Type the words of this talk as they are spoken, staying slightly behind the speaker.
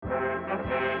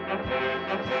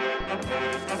Hey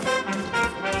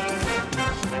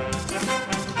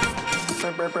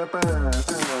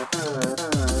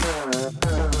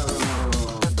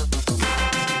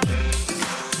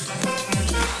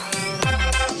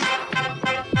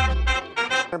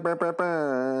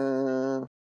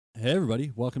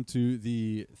everybody, welcome to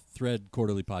the Thread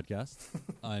Quarterly Podcast.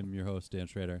 I'm your host, Dan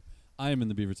Schrader. I am in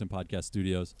the Beaverton Podcast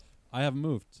Studios. I haven't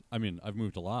moved. I mean, I've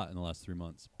moved a lot in the last 3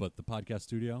 months, but the podcast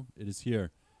studio, it is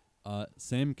here.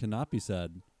 Same cannot be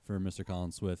said for Mr.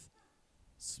 Colin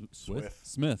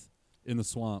Smith in the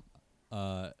swamp.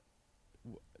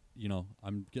 You know,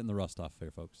 I'm getting the rust off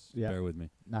here, folks. Yep. Bear with me.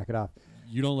 Knock it off.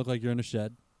 You don't look like you're in a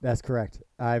shed. That's correct.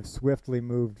 I've swiftly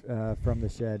moved from the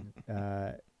shed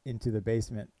into the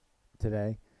basement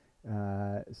today.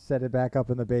 Set it back up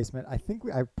in the basement. I think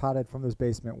I potted from this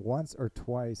basement once or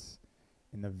twice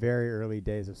in the very early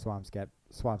days of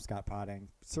Swampscott potting.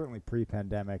 Certainly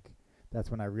pre-pandemic. That's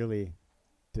when I really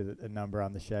did a number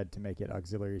on the shed to make it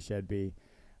auxiliary shed B.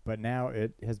 But now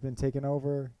it has been taken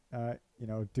over,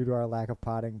 due to our lack of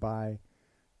potting by,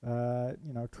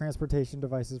 transportation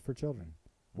devices for children,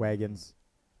 wagons,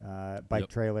 bike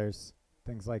trailers,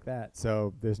 things like that.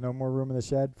 So there's no more room in the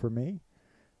shed for me.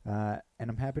 And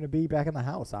I'm happy to be back in the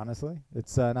house, honestly.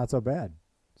 It's not so bad.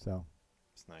 So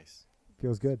it's nice.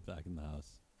 Back in the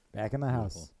house. Back in the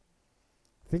house.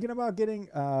 Thinking about getting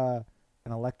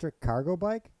an electric cargo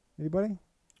bike. Anybody?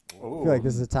 Ooh. I feel like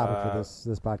this is a topic for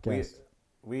this podcast.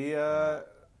 We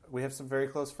have some very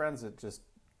close friends that just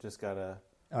got a.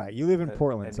 All right, you live in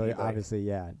Portland, so e-bike. obviously,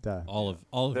 yeah, duh. All of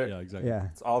yeah, exactly. Yeah.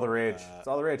 It's all the rage. It's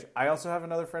all the rage. I also have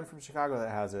another friend from Chicago that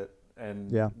has it,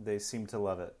 and they seem to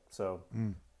love it. So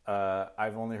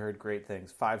I've only heard great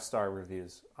things. 5-star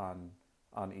reviews on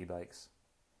e-bikes.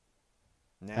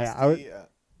 Nasty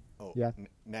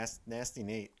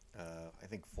Nate, I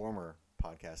think former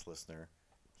podcast listener,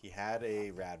 he had a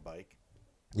rad bike.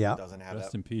 Yeah. Doesn't have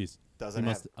Rest that. in peace. Doesn't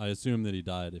I assume that he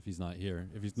died if he's not here.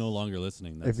 If he's no longer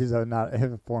listening. If he's not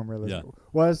a former listener. Yeah.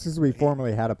 Well, it's because we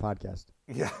formerly had a podcast.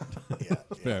 Yeah.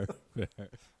 Fair.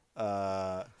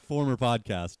 Former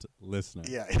podcast listener.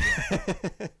 Yeah.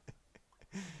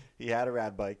 He had a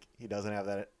rad bike. He doesn't have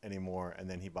that anymore. And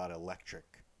then he bought electric.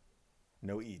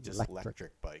 No E, just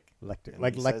electric bike.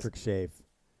 Electric shave.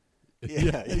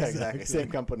 Yeah, exactly. Same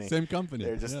company.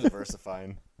 They're just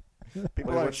diversifying.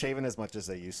 People aren't shaving as much as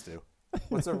they used to.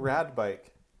 What's a rad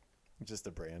bike? Just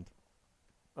a brand.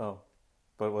 Oh,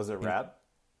 but was it rad?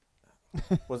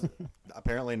 Was it?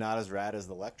 Apparently not as rad as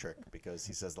the electric because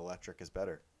he says the electric is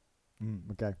better.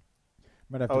 Okay.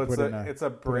 Might have to it's a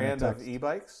brand of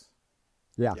e-bikes?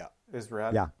 Yeah. Is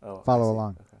rad? Yeah. Oh, follow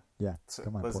along. Okay. Yeah. So,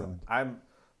 come on, listen, Portland.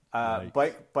 I'm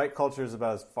bike culture is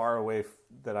about as far away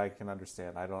that I can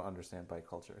understand. I don't understand bike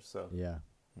culture, so yeah.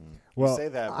 Well, you say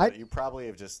that, but you probably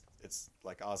have it's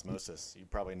like osmosis. You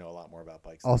probably know a lot more about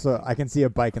bikes. Also, I can see a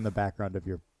bike in the background of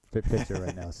your picture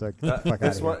right now. So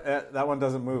that one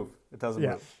doesn't move. It doesn't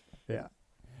move. Yeah.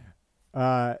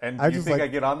 And do you think I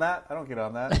get on that? I don't get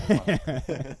on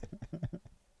that.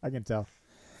 I can tell.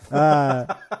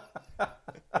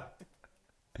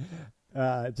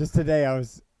 Just today, I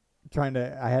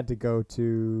had to go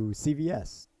to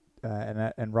CVS,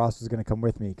 and Ross was going to come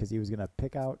with me because he was going to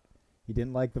pick out. He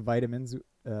didn't like the vitamins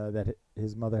that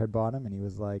his mother had bought him, and he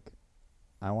was like,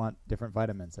 I want different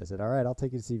vitamins. I said, all right, I'll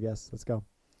take you to CVS. Let's go.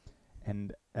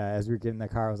 And as we were getting in the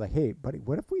car, I was like, hey, buddy,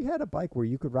 what if we had a bike where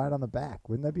you could ride on the back?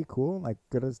 Wouldn't that be cool? Like,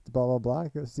 go to blah, blah, blah,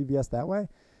 go to CVS that way?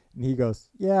 And he goes,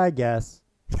 yeah, I guess.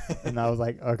 And I was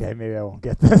like, okay, maybe I won't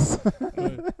get this.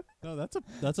 No, that's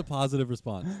a positive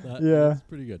response. That's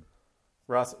pretty good.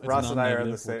 Ross and I are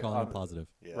on the same. Positive.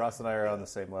 Yeah. Ross and I are on the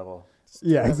same level.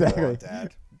 Yeah, exactly.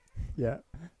 Dad. Yeah,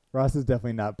 Ross is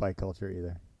definitely not bike culture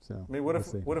either. So I mean, what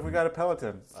if we got a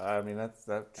Peloton? I mean, that's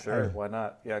sure. Why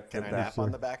not? Yeah, can I nap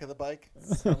on the back of the bike?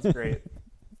 Sounds great.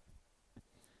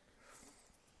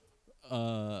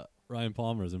 Ryan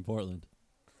Palmer is in Portland.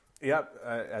 Yep,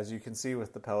 as you can see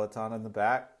with the Peloton in the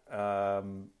back.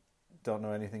 Don't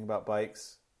know anything about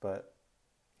bikes, but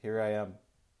here I am.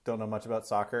 Don't know much about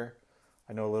soccer.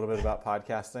 I know a little bit about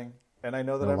podcasting, and I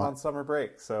know that I'm on summer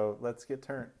break. So let's get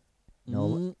turned.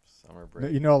 Summer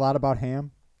break. You know a lot about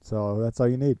ham, so that's all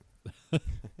you need.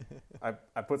 I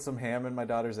put some ham in my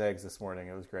daughter's eggs this morning.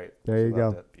 It was great. There you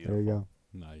go. Beautiful. There you go.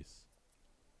 Nice.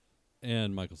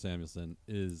 And Michael Samuelson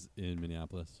is in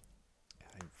Minneapolis.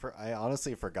 I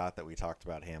honestly forgot that we talked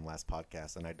about ham last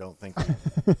podcast, and I don't think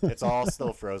it's all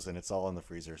still frozen. It's all in the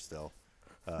freezer still.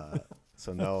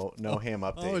 So no ham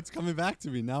update. Oh, it's coming back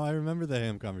to me. Now I remember the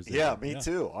ham conversation. Yeah, me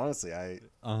too. Honestly, I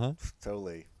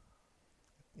totally.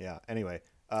 Yeah. Anyway,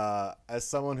 As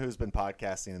someone who's been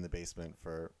podcasting in the basement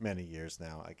for many years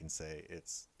now, I can say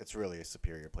it's really a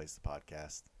superior place to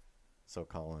podcast. So,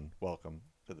 Colin, welcome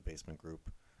to the basement group.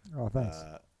 Oh, thanks.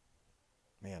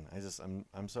 Man,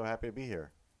 I'm so happy to be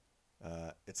here.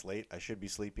 It's late. I should be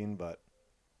sleeping, but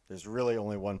there's really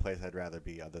only one place I'd rather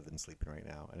be other than sleeping right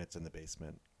now, and it's in the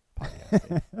basement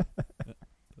podcasting.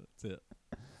 That's it.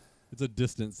 It's a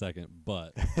distant second,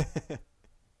 but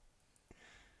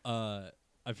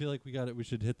I feel like we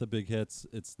should hit the big hits.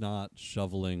 It's not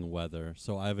shoveling weather.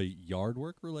 So I have a yard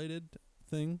work related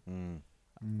thing.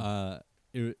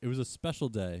 It was a special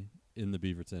day in the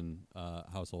Beaverton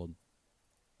household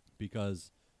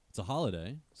because it's a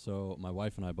holiday. So my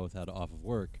wife and I both had off of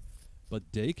work,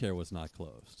 but daycare was not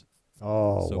closed.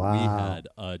 Oh, so wow. we had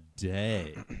a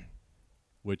day,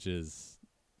 which is,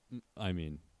 I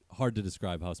mean, hard to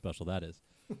describe how special that is.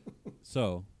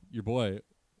 So your boy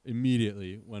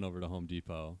immediately went over to Home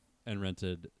Depot and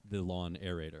rented the lawn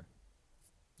aerator.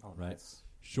 Oh, right. Nice.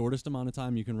 Shortest amount of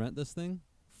time you can rent this thing,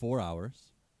 4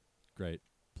 hours. Great.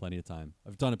 Plenty of time.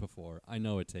 I've done it before. I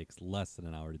know it takes less than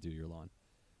an hour to do your lawn.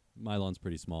 My lawn's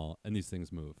pretty small, and these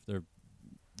things move. They're,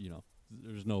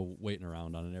 there's no waiting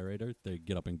around on an aerator. They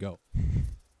get up and go.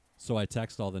 So I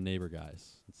text all the neighbor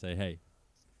guys and say, hey,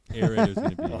 aerator's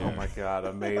going to be here. Oh, my God.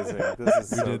 Amazing.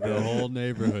 This is We did the whole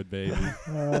neighborhood, baby.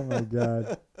 Oh, my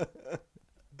God.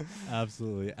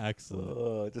 Absolutely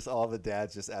excellent. Just all the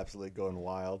dads just absolutely going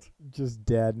wild. Just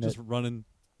dead. Just running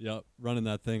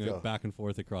that thing Go. back and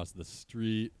forth across the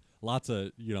street. Lots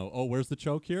of, oh, where's the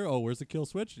choke here? Oh, where's the kill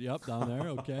switch? Yep, down there.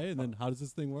 Okay. And then how does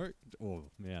this thing work? Oh,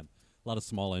 man. A lot of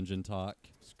small engine talk.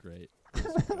 It's great.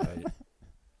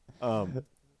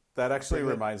 That actually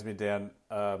reminds me, Dan,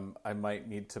 I might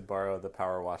need to borrow the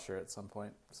power washer at some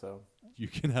point. So You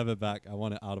can have it back. I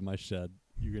want it out of my shed.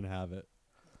 You can have it.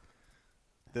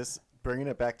 Bringing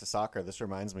it back to soccer, this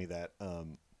reminds me that,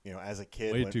 as a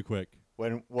kid. Way too quick.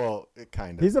 It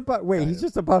kind of. He's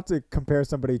just about to compare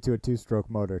somebody to a 2-stroke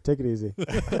motor. Take it easy.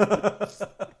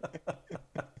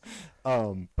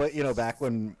 But back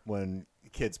when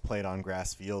kids played on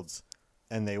grass fields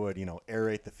and they would,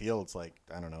 aerate the fields, like,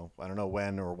 I don't know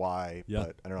when or why,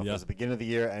 but I don't know if it was the beginning of the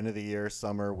year, end of the year,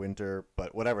 summer, winter,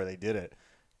 but whatever, they did it.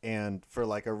 And for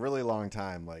like a really long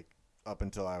time, like up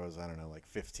until I was,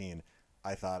 15,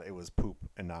 I thought it was poop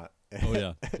and not. Oh,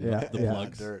 yeah. The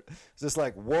plugs. Dirt. It's just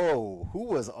like, whoa, who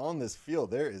was on this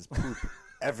field? There is poop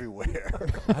everywhere.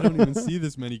 I don't even see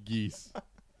this many geese.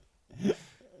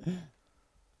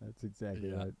 That's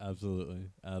exactly right.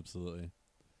 Absolutely.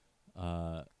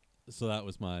 So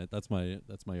that's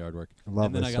my yard work. Love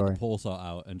and then this I got story. the pole saw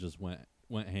out and just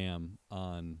went ham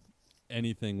on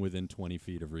anything within 20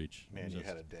 feet of reach. Man, you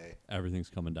had a day. Everything's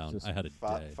coming down. Just I had a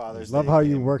day. Father's Love Day how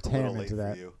you came worked a little ham late into for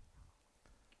that. you.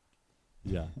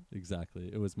 Yeah,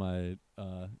 exactly. It was my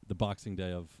the Boxing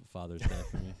Day of Father's Day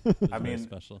for me. It was very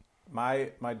special.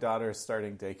 My daughter is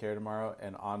starting daycare tomorrow,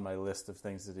 and on my list of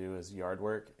things to do is yard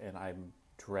work, and I'm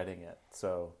dreading it.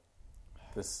 So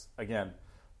this, again,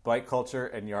 bike culture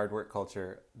and yard work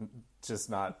culture,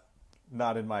 just not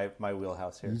in my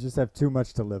wheelhouse here. You just have too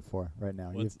much to live for right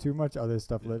now. You have too much other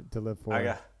stuff to live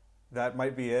for. That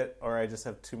might be it, or I just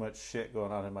have too much shit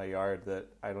going on in my yard that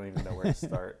I don't even know where to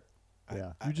start.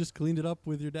 Yeah. You just cleaned it up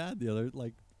with your dad the other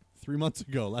 3 months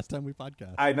ago. Last time we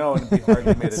podcast. I know, and he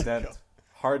hardly made a dent.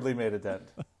 Hardly made a dent.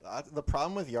 The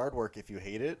problem with yard work, if you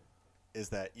hate it, is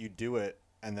that you do it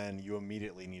and then you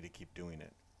immediately need to keep doing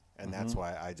it, and that's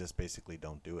why I just basically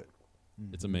don't do it.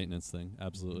 It's a maintenance thing.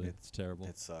 Absolutely, it's terrible.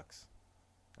 It sucks.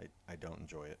 I don't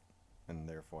enjoy it, and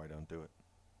therefore I don't do it.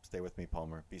 Stay with me,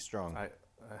 Palmer. Be strong.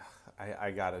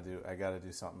 I gotta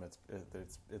do something.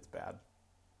 It's bad.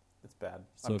 It's bad.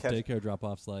 So if daycare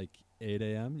drop-off's 8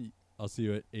 a.m., I'll see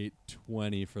you at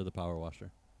 8:20 for the power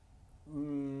washer.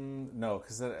 No,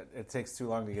 because it takes too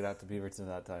long to get out to Beaverton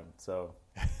that time. So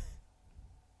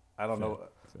I don't know.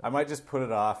 I might just put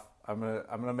it off. I'm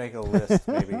gonna make a list.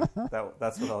 Maybe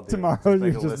that's what I'll do. Tomorrow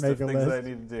make you just make a things list. I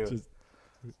need to do. Just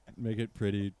make it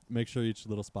pretty. Make sure each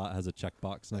little spot has a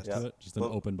checkbox next to it. Just an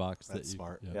open box. That's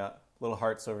smart. Yeah, little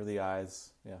hearts over the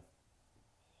eyes. Yeah.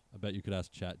 I bet you could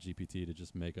ask ChatGPT to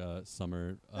just make a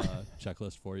summer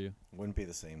checklist for you. Wouldn't be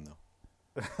the same though.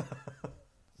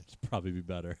 It'd probably be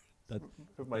better. That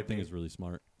thing is really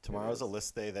smart. Tomorrow's a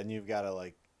list day. Then you've got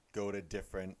to go to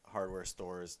different hardware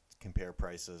stores, compare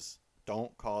prices.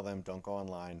 Don't call them. Don't go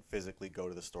online. Physically go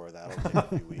to the store. That'll take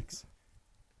a few weeks.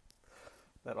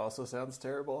 That also sounds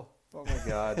terrible. Oh my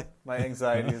God, my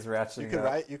anxiety is ratcheting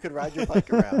up. You could ride your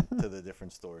bike around to the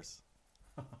different stores.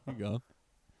 There you go.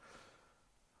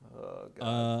 Oh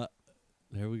God.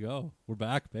 There we go. We're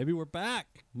back, baby. We're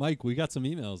back. Mike, we got some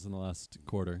emails in the last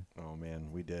quarter. Oh, man,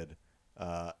 we did.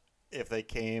 If they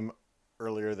came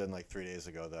earlier than like 3 days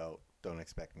ago, though, don't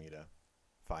expect me to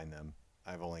find them.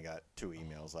 I've only got 2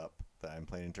 emails up that I'm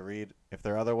planning to read. If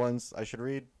there are other ones I should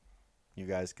read, you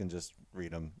guys can just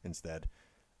read them instead.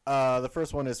 The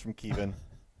first one is from Kevin.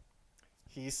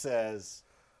 He says,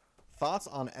 thoughts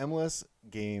on MLS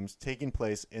games taking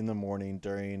place in the morning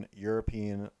during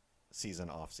European season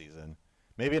off-season.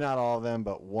 Maybe not all of them,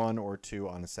 but 1 or 2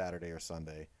 on a Saturday or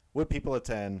Sunday. Would people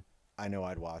attend? I know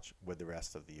I'd watch with the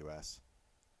rest of the U.S.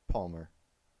 Palmer.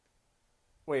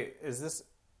 Wait, this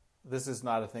is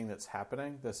not a thing that's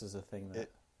happening? This is a thing that...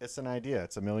 It's an idea.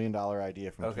 It's $1 million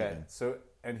idea from Okay, Kevin. so,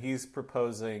 and he's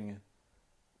proposing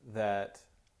that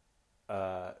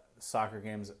soccer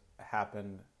games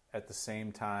happen at the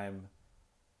same time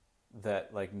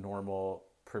that like normal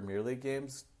Premier League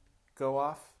games go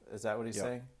off. Is that what he's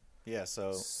saying? Yeah,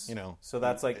 so, So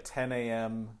that's like 10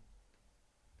 a.m.,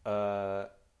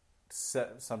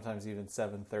 sometimes even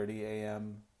 7:30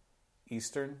 a.m.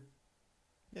 Eastern.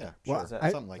 Yeah, Well, sure.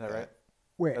 Something like that. Right?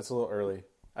 Wait, That's a little early.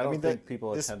 I don't think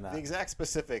people attend that. The exact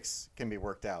specifics can be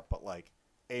worked out, but like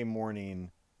a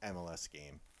morning MLS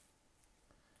game.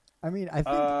 I mean, I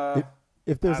think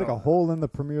if there's like a hole in the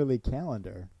Premier League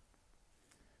calendar,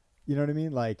 you know what I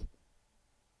mean? Like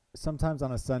sometimes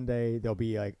on a Sunday there'll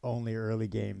be like only early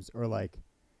games, or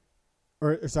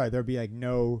there'll be like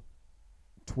no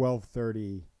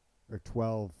 12:30 or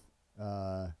 12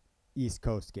 East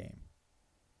Coast game.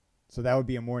 So that would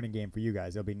be a morning game for you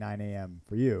guys. It'll be 9 a.m.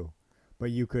 for you. But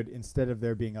you could, instead of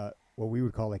there being what we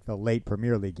would call like the late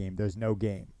Premier League game, there's no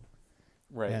game.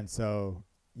 Right. And so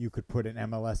you could put an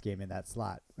MLS game in that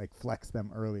slot, like flex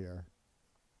them earlier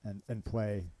and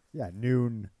play,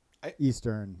 noon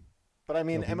Eastern. But I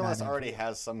mean, MLS already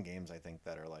has some games, I think,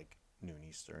 that are like noon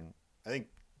Eastern. I think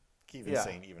Kevin's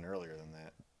saying even earlier than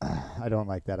that. I don't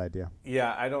like that idea.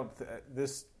 Yeah, I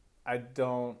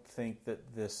don't think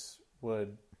that this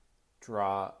would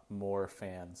draw more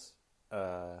fans.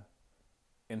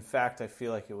 In fact, I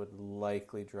feel like it would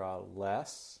likely draw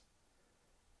less.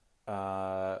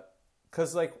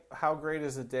 Because, like, how great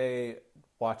is a day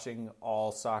watching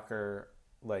all soccer,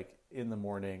 like, in the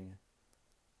morning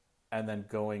and then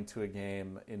going to a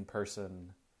game in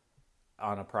person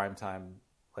on a primetime,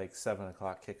 like, 7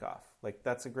 o'clock kickoff? Like,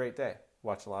 that's a great day.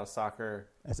 Watch a lot of soccer.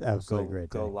 That's absolutely great.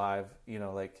 Go live,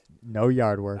 like... No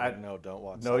yard work. Don't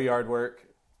watch No yard work.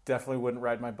 Definitely wouldn't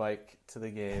ride my bike to the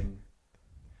game.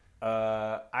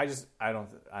 I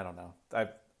don't know. I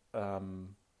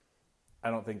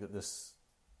don't think that this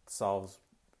solves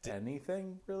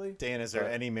anything, really. Dan, is there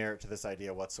any merit to this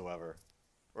idea whatsoever?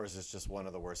 Or is this just one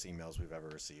of the worst emails we've ever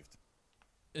received?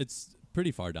 It's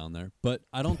pretty far down there, but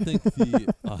I don't think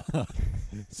the...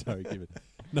 sorry, keep it.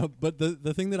 No, but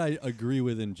the thing that I agree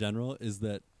with in general is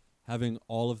that having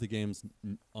all of the games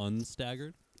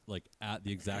unstaggered, like at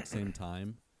the exact same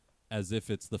time, as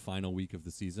if it's the final week of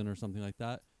the season or something like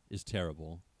that, is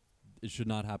terrible. It should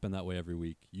not happen that way every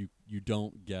week. You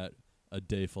don't get a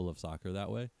day full of soccer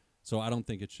that way. So I don't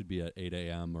think it should be at 8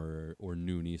 a.m. or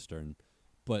noon Eastern.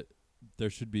 But there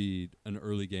should be an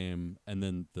early game and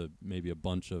then maybe a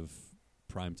bunch of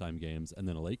primetime games and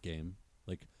then a late game.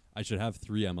 Like, I should have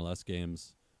 3 MLS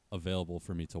games available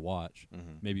for me to watch.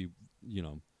 Mm-hmm.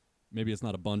 Maybe it's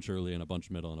not a bunch early and a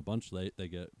bunch middle and a bunch late. They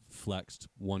get flexed.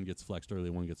 One gets flexed early,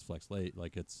 one gets flexed late,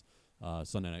 like it's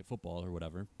Sunday Night Football or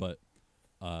whatever. But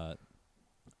I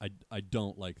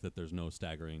don't like that there's no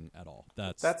staggering at all.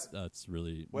 That's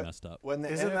really messed up.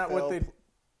 Isn't that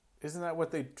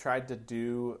what they tried to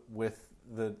do with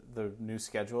the new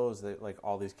schedule? Is that like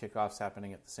all these kickoffs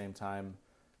happening at the same time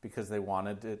because they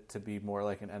wanted it to be more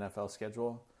like an NFL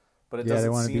schedule? But it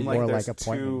doesn't seem like there's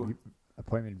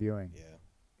appointment viewing. Yeah.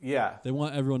 Yeah. They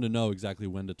want everyone to know exactly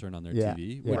when to turn on their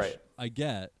TV, which I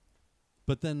get.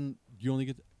 But then you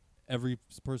only every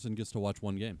person gets to watch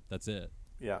one game. That's it.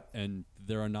 Yeah. And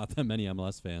there are not that many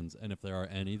MLS fans. And if there are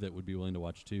any that would be willing to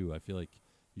watch 2, I feel like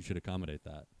you should accommodate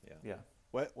that. Yeah.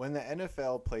 When the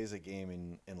NFL plays a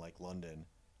game in like London,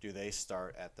 do they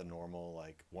start at the normal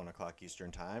like 1 o'clock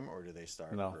Eastern time, or do they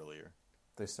start earlier?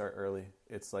 They start early.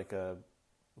 It's like a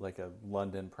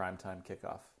London primetime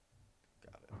kickoff.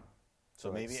 Got it.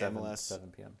 So maybe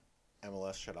 7 p.m.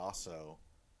 MLS should also,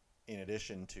 in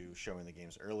addition to showing the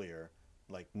games earlier,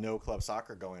 like no club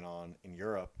soccer going on in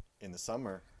Europe in the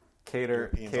summer. Cater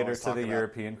to the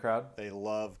European crowd. They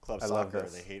love club soccer.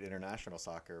 They hate international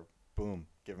soccer. Boom.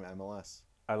 Give them MLS.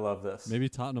 I love this. Maybe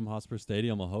Tottenham Hotspur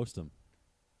Stadium will host them.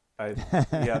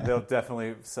 They'll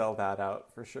definitely sell that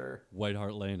out for sure. White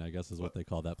Hart Lane, I guess, is what they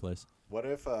call that place. What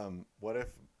if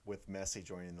with Messi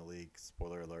joining the league,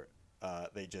 spoiler alert,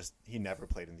 he never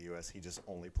played in the U.S. He just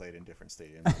only played in different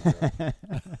stadiums.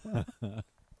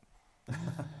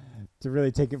 To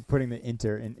really putting the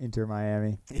Inter in Inter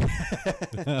Miami.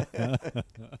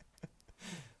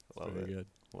 Love very it. good.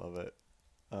 Love it.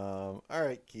 All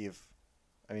right, Keev.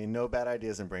 I mean, no bad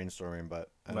ideas in brainstorming, but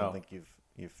I don't think you've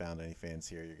found any fans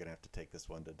here. You're gonna have to take this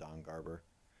one to Don Garber.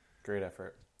 Great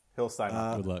effort. He'll sign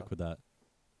off. Good luck with that.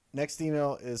 Next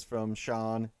email is from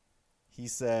Sean. He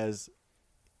says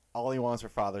all he wants for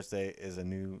Father's Day is a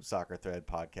new Soccer Thread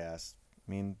podcast.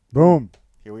 I mean, Boom.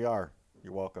 here we are.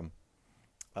 You're welcome.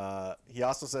 He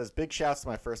also says, big shouts to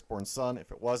my firstborn son.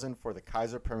 If it wasn't for the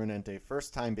Kaiser Permanente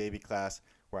first-time baby class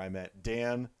where I met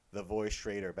Dan the Voice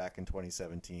Schrader back in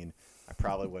 2017, I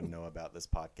probably wouldn't know about this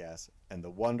podcast and the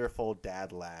wonderful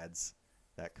dad lads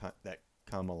that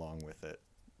come along with it.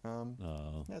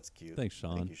 That's cute. Thanks,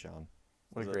 Sean. Thank you, Sean.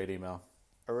 What a great email.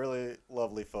 A really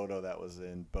lovely photo that was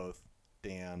in both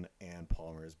Dan and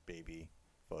Palmer's baby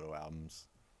photo albums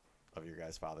of your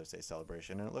guys' Father's Day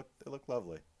celebration, and it looked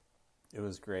lovely. It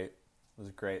was great. It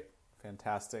was great.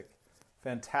 Fantastic,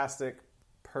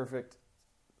 perfect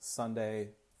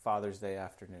Sunday, Father's Day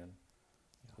afternoon.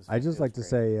 I'd just like to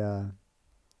say,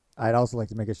 I'd also like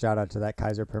to make a shout out to that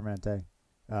Kaiser Permanente.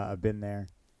 I've been there.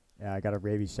 I got a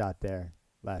rabies shot there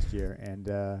last year,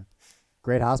 and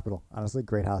great hospital. Honestly,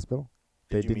 great hospital.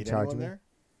 Did They you didn't meet charge anyone me.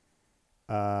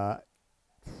 there?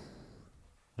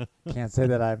 Can't say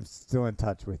that I'm still in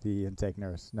touch with the intake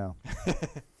nurse. No.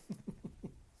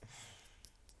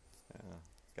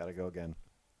 Gotta go again.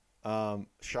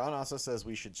 Sean also says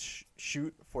we should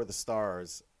shoot for the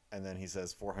stars, and then he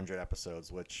says 400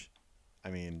 episodes, which,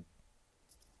 I mean,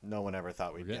 no one ever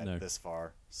thought we'd get this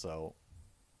far. So,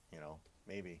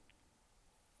 maybe.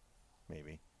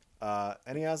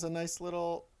 And he has a nice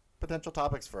little potential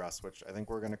topics for us, which I think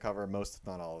we're going to cover most, if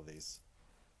not all of these.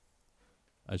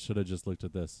 I should have just looked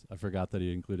at this. I forgot that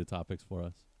he included topics for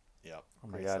us. Yep. Oh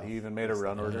my God, he even made a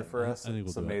run order for us. I think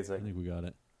it's we'll do amazing. it. I think we got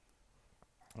it.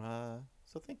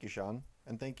 So thank you, Sean,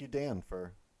 and thank you, Dan,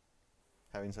 for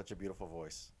having such a beautiful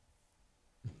voice.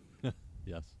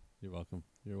 Yes, you're welcome.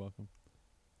 You're welcome.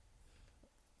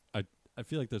 I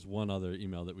feel like there's one other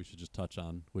email that we should just touch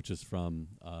on, which is from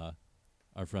our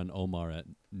friend Omar at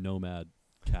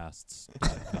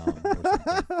nomadcasts.com or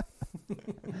something.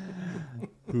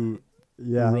 who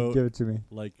wrote, give it to me.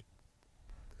 Like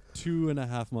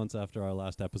 2.5 months after our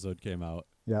last episode came out.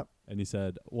 Yep. And he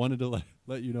said, wanted to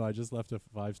let you know I just left a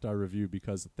 5-star review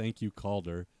because thank you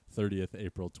Calder, 30th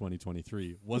April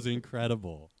 2023 was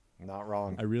incredible. Not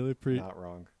wrong. Not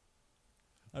wrong.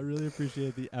 I really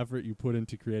appreciate the effort you put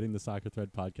into creating the Soccer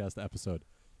Thread podcast episode.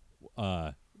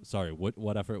 Sorry,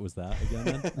 what effort was that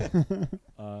again then?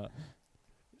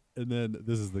 And then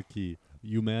this is the key.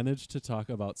 You managed to talk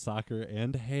about soccer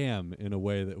and ham in a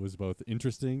way that was both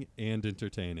interesting and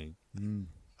entertaining. Again,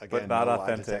 but not no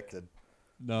authentic. detected.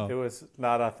 No. It was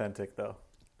not authentic, though.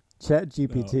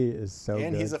 ChatGPT is so good.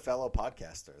 And he's a fellow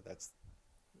podcaster.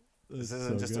 This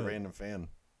isn't so just a good. random fan.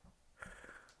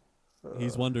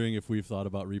 He's wondering if we've thought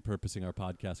about repurposing our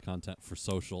podcast content for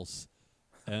socials.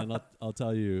 And I'll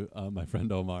tell you, my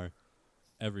friend Omar,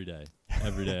 every day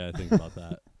I think about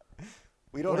that.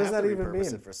 We don't What have does to that even repurpose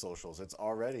mean? it for socials. It's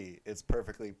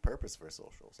perfectly purposed for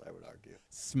socials, I would argue.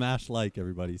 Smash like,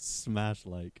 everybody. Smash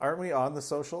like. Aren't we on the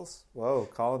socials? Whoa,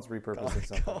 Colin's repurposing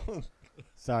something.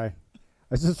 Sorry. I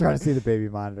was just trying to see the baby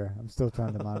monitor. I'm still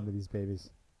trying to monitor these babies.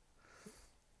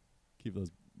 Keep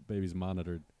those babies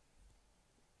monitored.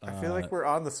 I feel like we're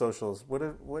on the socials.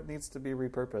 What needs to be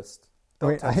repurposed?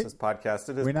 Don't Wait, touch this podcast.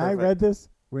 It is when perfect. I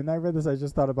read this, I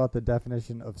just thought about the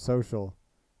definition of social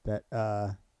that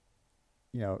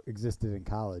existed in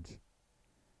college.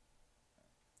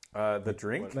 The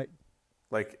drink,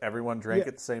 Like everyone drank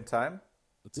at the same time.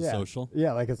 It's a social.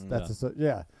 Yeah, like It's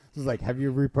like, have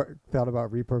you thought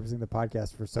about repurposing the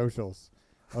podcast for socials?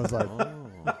 I was like,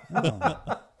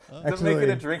 To make it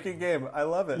a drinking game. I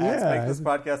love it. Let's Yeah. make this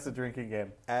podcast a drinking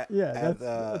game.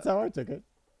 That's how I took it.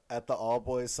 At the all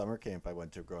boys summer camp I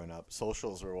went to growing up,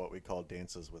 socials were what we called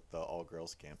dances with the all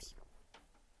girls camps.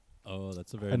 Oh,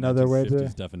 that's a very Another way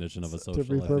 1950s definition of a social. To I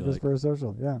feel repurpose like. for a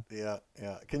social. Yeah.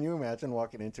 Yeah. Can you imagine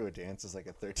walking into a dance as like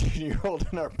a 13-year-old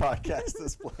and our podcast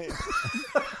is playing?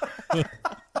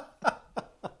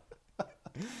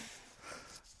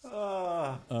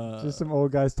 Just some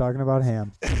old guys talking about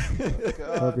ham.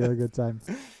 Hope you had a good time.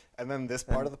 And then this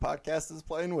part of the podcast is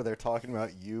playing where they're talking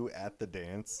about you at the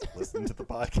dance, listening to the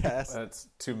podcast. That's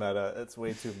too meta. It's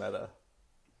way too meta.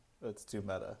 It's too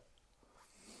meta.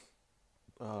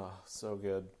 Oh, so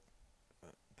good.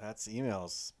 That's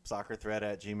emails.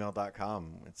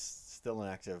 soccerthread@gmail.com. It's still an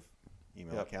active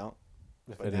email account.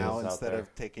 But now instead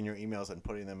of taking your emails and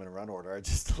putting them in a run order, I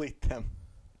just delete them.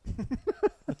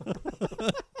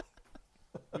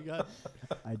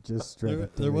 I just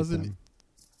straight there wasn't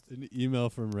an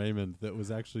email from Raymond that was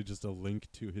actually just a link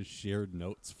to his shared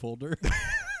notes folder.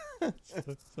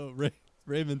 so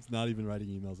Raymond's not even writing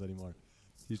emails anymore.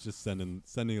 He's just sending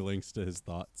links to his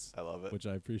thoughts. I love it. Which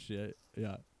I appreciate.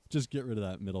 Yeah. Just get rid of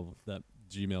that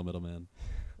Gmail middleman.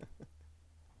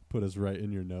 Put us right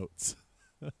in your notes.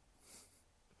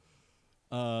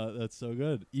 That's so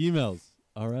good. Emails.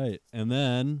 All right. And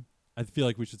then I feel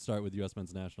like we should start with U.S.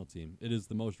 men's national team. It is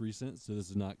the most recent, so this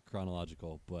is not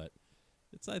chronological, but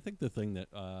it's, I think, the thing that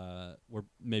we're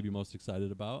maybe most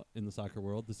excited about in the soccer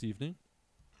world this evening.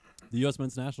 The U.S.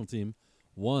 men's national team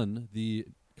won the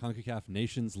CONCACAF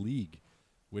Nations League,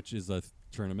 which is a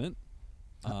tournament.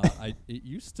 It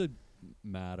used to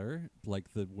matter,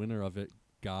 like the winner of it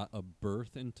got a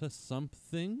berth into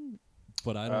something,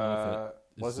 but I don't know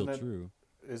if it is still true.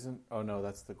 Oh no,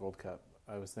 that's the Gold Cup.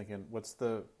 I was thinking, what's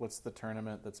the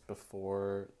tournament that's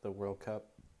before the World Cup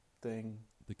thing?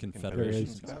 The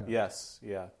Confederations Cup. Yes,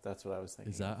 yeah, that's what I was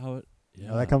thinking. Is that how it? Yeah,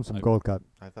 no, that comes from Gold Cup.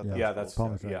 I thought that's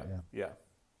Palmer's right. Right, Yeah.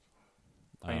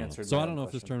 I answered. So I don't know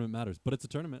if this tournament matters, but it's a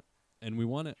tournament, and we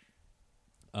won it.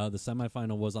 The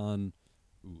semifinal was on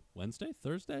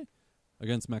Thursday,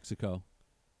 against Mexico.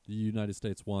 The United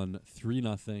States won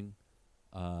 3-0.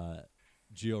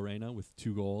 Gio Reyna with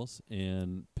 2 goals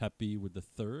and Pepe with the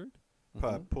third.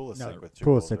 Pulisic with 2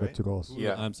 goals. Pulisic with 2 goals.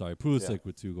 Yeah, I'm sorry, Pulisic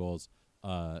with 2 goals.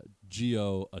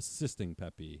 Gio assisting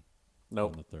Pepe.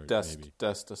 Nope. On the third,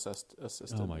 Dest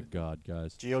assisted. Oh my God,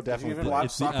 guys! Gio definitely. Did you even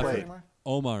watch soccer anymore?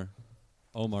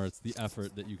 Omar, it's the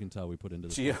effort that you can tell we put into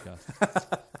this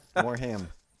podcast. More ham.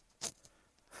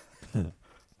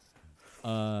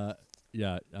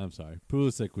 Yeah, I'm sorry.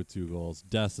 Pulisic with 2 goals.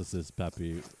 Des assists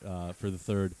Pepe for the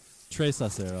third. Tres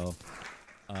Acero.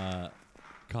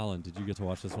 Colin, did you get to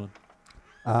watch this one?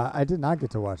 I did not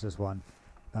get to watch this one.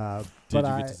 Did but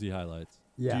you get to see highlights?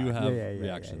 Yeah. Do you have reactions?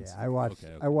 reactions? I watched.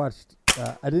 Okay. I watched.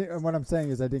 I didn't. What I'm saying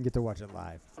is, I didn't get to watch it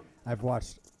live. I've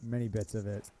watched many bits of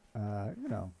it. I've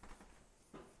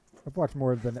watched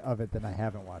more of it than I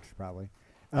haven't watched, probably.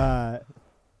 And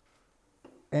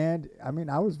I mean,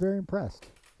 I was very impressed.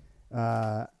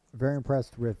 Very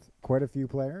impressed with quite a few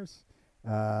players.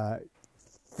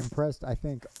 Impressed, I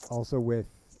think, also with.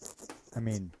 I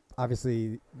mean,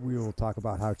 obviously, we will talk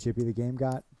about how chippy the game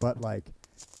got, but like,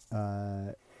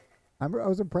 I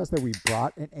was impressed that we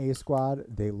brought an A squad.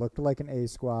 They looked like an A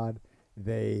squad.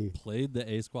 They played the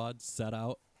A squad, set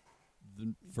out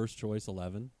the first choice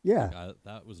 11. Yeah, like,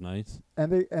 that was nice.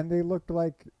 And they looked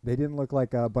like they didn't look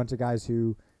like a bunch of guys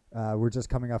who were just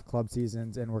coming off club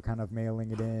seasons and were kind of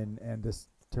mailing it in. And this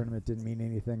tournament didn't mean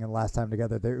anything. And last time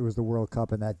together, it was the World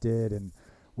Cup, and that did, and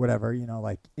whatever,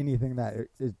 like anything that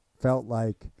it felt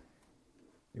like,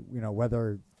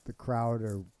 whether the crowd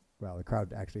the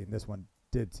crowd actually in this one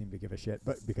did seem to give a shit,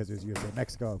 but because it was USA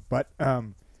Mexico, but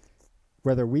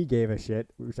whether we gave a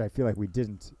shit, which I feel like we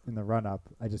didn't in the run up.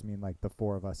 I just mean like the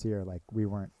 4 of us here, like we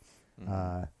weren't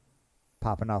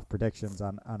popping off predictions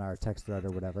on our text thread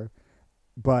or whatever.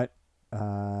 But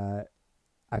I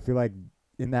feel like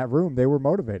in that room they were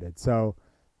motivated. So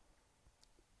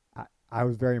I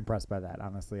was very impressed by that.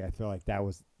 Honestly, I feel like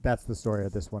that's the story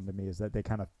of this one to me, is that they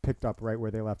kind of picked up right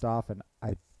where they left off, and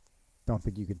I don't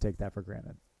think you can take that for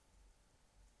granted.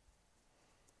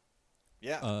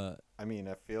 Yeah. I mean,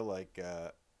 I feel like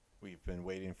we've been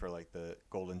waiting for like the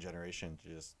golden generation to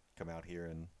just come out here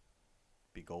and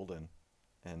be golden.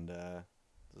 And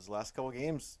those last couple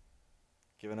games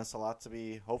given us a lot to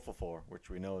be hopeful for, which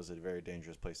we know is a very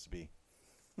dangerous place to be.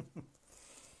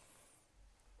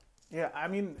 Yeah, I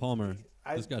mean, Palmer,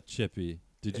 this got chippy.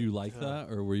 Did you like that,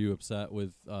 or were you upset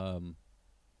with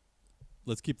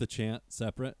let's keep the chant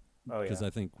separate, because I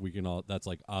think we can all, that's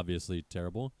like obviously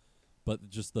terrible. But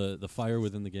just the fire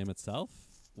within the game itself,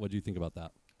 what do you think about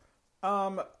that?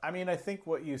 I mean, I think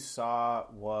what you saw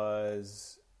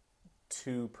was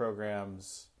 2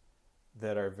 programs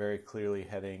that are very clearly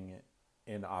heading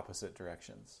in opposite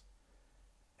directions.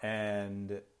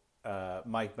 And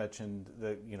Mike mentioned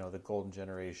the golden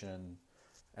generation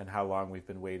and how long we've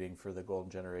been waiting for the golden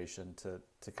generation to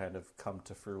kind of come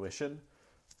to fruition.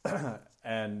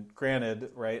 And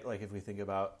granted, right, like if we think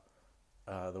about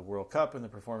the World Cup and the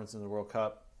performance in the World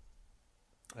Cup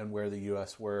and where the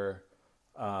U.S. were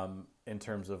in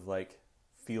terms of like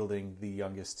fielding the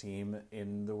youngest team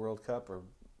in the World Cup, or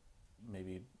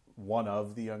maybe one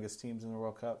of the youngest teams in the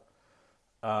World Cup.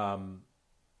 And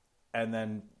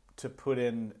then to put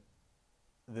in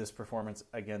this performance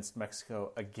against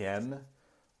Mexico again,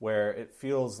 where it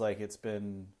feels like it's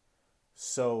been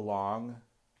so long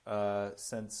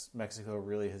since Mexico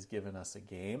really has given us a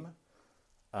game.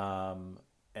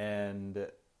 And,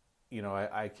 you know,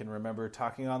 I can remember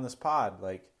talking on this pod,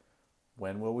 like,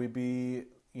 when will we be,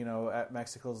 you know, at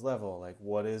Mexico's level? Like,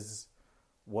 what is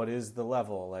the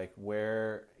level? Like,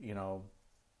 where, you know,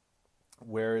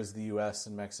 where is the U.S.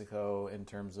 and Mexico in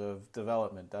terms of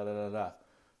development?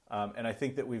 And I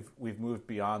think that we've moved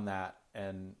beyond that.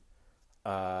 And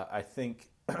I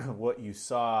think what you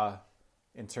saw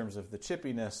in terms of the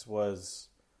chippiness was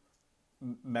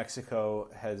Mexico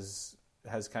has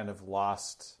kind of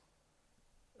lost.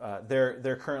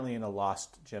 They're currently in a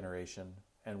lost generation,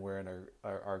 and we're in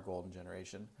our golden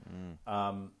generation.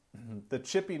 The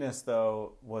chippiness,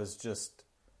 though, was just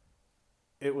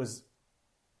it was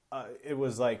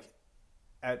like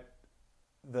at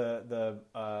the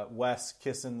West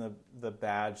kissing the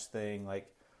badge thing. Like,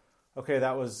 okay,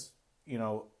 that was, you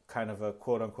know, kind of a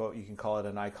quote unquote, you can call it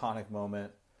an iconic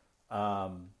moment.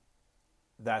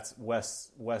 That's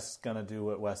West's gonna do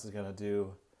what West is gonna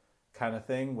do, kind of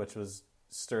thing, which was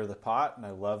stir the pot, and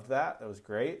I loved that. That was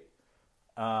great.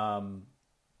 But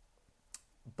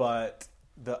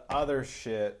the other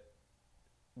shit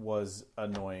was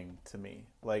annoying to me.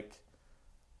 Like,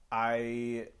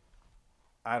 I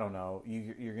don't know.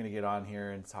 You're gonna get on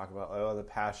here and talk about, oh, the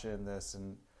passion, this,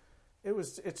 and it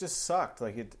just sucked.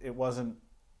 Like, it wasn't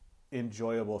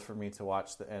enjoyable for me to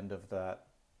watch the end of that,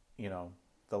 you know,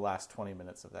 the last 20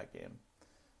 minutes of that game.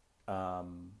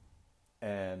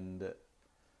 And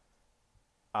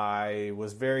I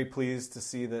was very pleased to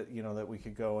see that, you know, that we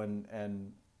could go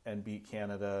and beat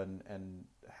Canada and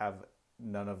have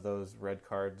none of those red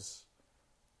cards,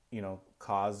 you know,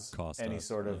 cause any us,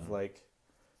 sort of like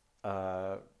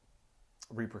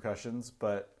repercussions.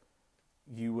 But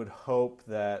you would hope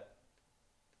that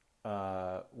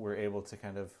we're able to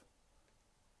kind of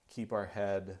keep our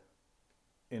head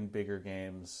in bigger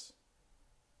games,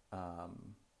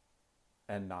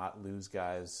 and not lose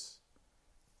guys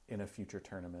in a future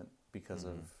tournament because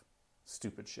of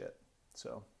stupid shit.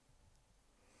 So,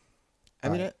 I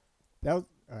mean, that was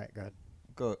all right. Go ahead.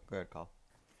 Go ahead, Carl.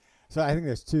 So I think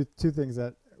there's two things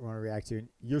that I want to react to.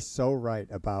 You're so right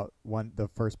about the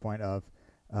first point of,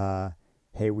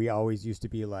 hey, we always used to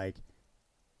be like,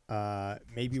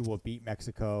 maybe we'll beat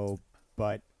Mexico,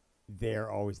 but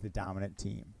they're always the dominant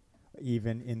team.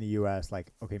 Even in the U.S.,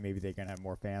 like, okay, maybe they're going to have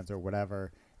more fans or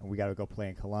whatever, and we got to go play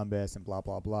in Columbus and blah,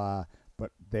 blah, blah.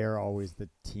 But they're always the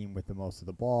team with the most of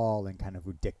the ball and kind of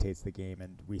who dictates the game,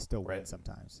 and we still win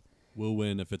sometimes. We'll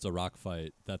win if it's a rock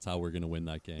fight. That's how we're going to win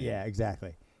that game. Yeah,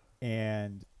 exactly.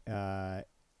 And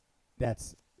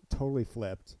that's totally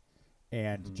flipped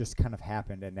and just kind of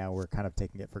happened, and now we're kind of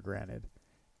taking it for granted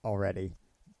already.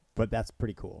 But that's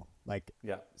pretty cool. Like,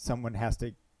 someone has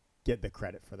to get the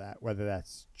credit for that, whether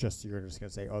that's just you're just going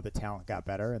to say, oh, the talent got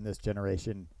better and this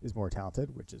generation is more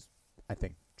talented, which is, I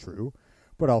think, true.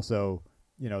 But also,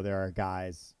 you know, there are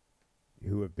guys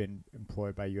who have been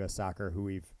employed by U.S. Soccer who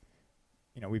we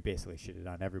basically shitted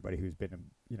on everybody who's been,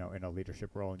 you know, in a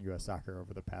leadership role in U.S. Soccer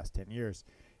over the past 10 years.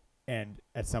 And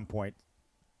at some point,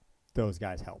 those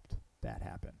guys helped that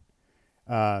happen.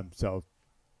 So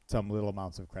some little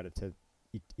amounts of credit to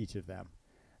each of them.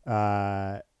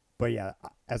 But yeah,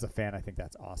 as a fan, I think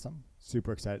that's awesome.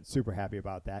 Super excited, super happy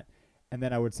about that. And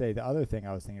then I would say the other thing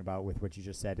I was thinking about with what you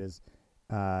just said is,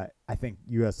 I think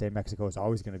USA Mexico is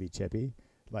always going to be chippy.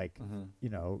 Like, you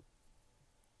know,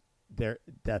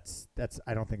 that's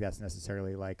I don't think that's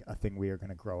necessarily like a thing we are going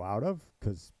to grow out of,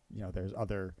 because, you know, there's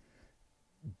other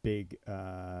big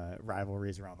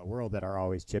rivalries around the world that are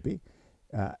always chippy.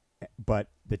 But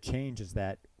the change is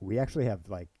that we actually have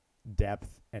like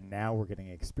depth, and now we're getting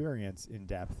experience in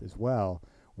depth as well,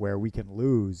 where we can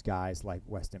lose guys like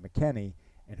Weston McKennie,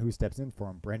 and who steps in for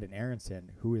him, Brendan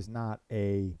Aronson, who is not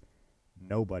a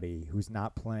nobody, who's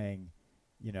not playing,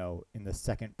 you know, in the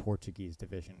second Portuguese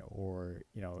division or,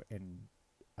 you know, in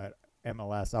a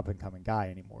MLS up and coming guy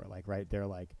anymore. Like, right, they're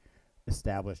like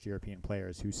established European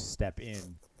players who step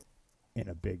in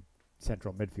a big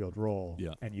central midfield role,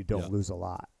 and you don't lose a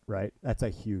lot, right? That's a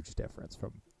huge difference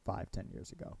from 5-10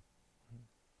 years ago.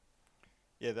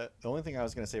 Yeah, the only thing I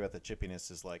was going to say about the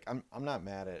chippiness is, like, I'm not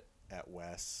mad at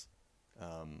Wes,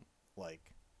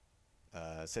 like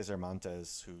Cesar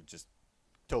Montes, who just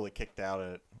totally kicked out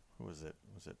at, who was it?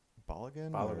 Was it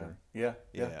Balogun? Balogun. Yeah,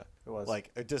 it was.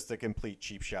 Like, just a complete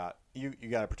cheap shot. You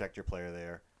got to protect your player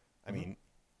there. I mean,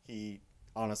 he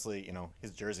honestly, you know,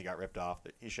 his jersey got ripped off.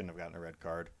 He shouldn't have gotten a red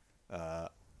card. I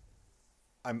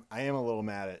am a little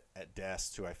mad at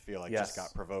Dest, who I feel like just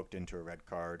got provoked into a red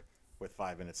card. with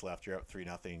 5 minutes left, you're up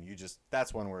 3-0.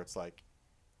 That's one where it's like,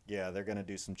 yeah, they're gonna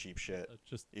do some cheap shit.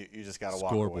 You just gotta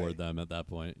walk away. Scoreboard them at that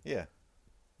point. Yeah.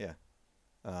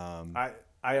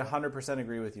 I 100%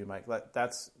 agree with you, Mike.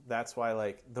 That's why,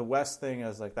 like, the West thing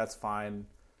is like, that's fine.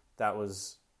 That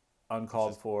was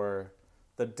uncalled for.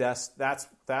 That's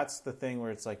the thing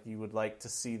where it's like, you would like to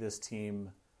see this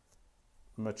team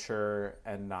mature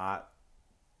and not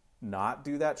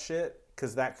do that shit,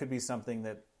 because that could be something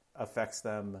that affects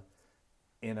them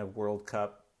in a World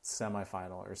Cup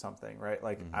semifinal or something, right?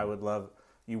 Like, I would love,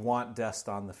 you want Dest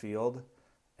on the field,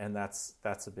 and that's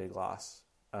a big loss.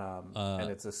 And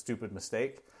it's a stupid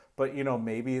mistake, but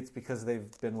maybe it's because they've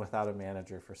been without a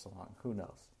manager for so long. Who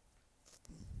knows?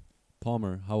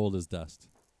 Palmer, how old is Dest?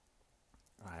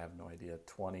 I have no idea.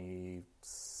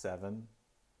 27.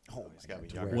 Oh, he's got to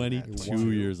be younger.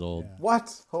 22 years old. Yeah.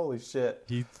 What? Holy shit!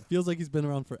 He feels like he's been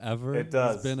around forever. It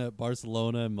does. He's been at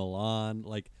Barcelona and Milan.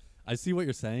 Like, I see what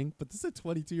you're saying, but this is a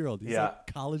 22-year-old. He's a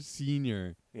college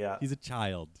senior. Yeah, he's a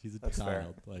child. That's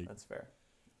child. Fair. Like, that's fair.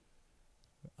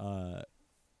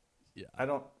 Yeah. I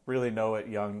don't really know what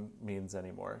young means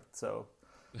anymore. So,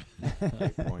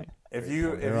 Great point. if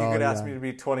you could ask me to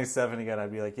be 27 again,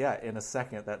 I'd be like, yeah, in a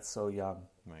second. That's so young.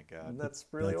 My God, that's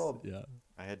really old. Yeah.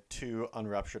 I had 2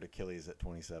 unruptured Achilles at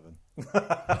 27.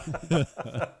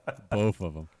 Both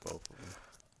of them. Both of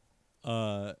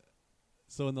them.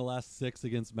 So in the last 6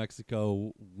 against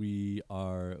Mexico, we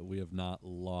have not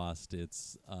lost.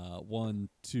 It's 1,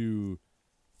 2,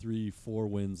 3, 4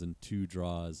 wins and 2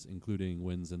 draws, including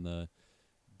wins in the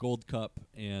Gold Cup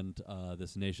and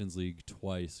this Nations League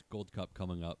twice. Gold Cup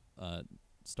coming up,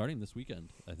 starting this weekend,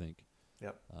 I think.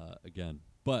 Yep. Again,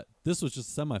 but this was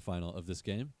just a semifinal of this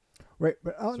game. Right,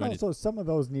 but also some of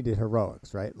those needed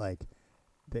heroics, right? Like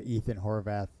the Ethan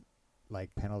Horvath,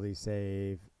 like penalty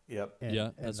save. Yep.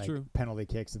 And, that's like true. Penalty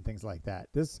kicks and things like that.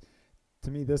 To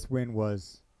me, this win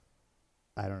was,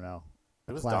 I don't know,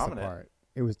 It was class dominant. apart.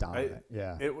 It was dominant.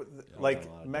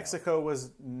 Mexico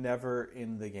was never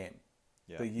in the game.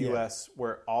 Yeah. The U.S.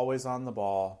 were always on the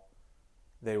ball.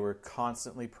 They were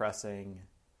constantly pressing.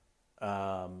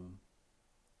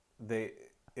 This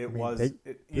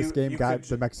game got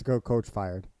the Mexico coach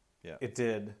fired. Yeah, it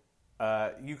did.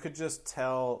 You could just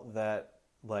tell that,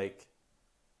 like,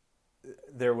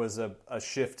 there was a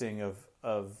shifting of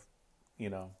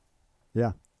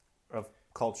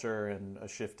culture and a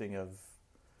shifting of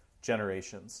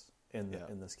generations in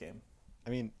this game. I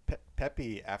mean,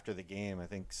 Pepe, after the game, I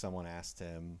think someone asked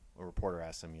him, a reporter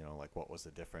asked him, like, what was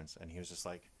the difference? And he was just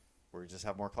like, we just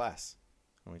have more class.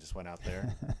 And we just went out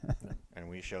there and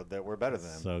we showed that we're better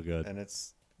than them. So good. And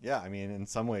I mean, in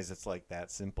some ways it's like that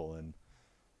simple. And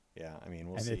I mean,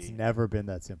 we'll see. And it's never been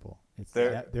that simple.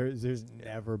 There's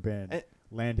never been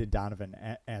Landon Donovan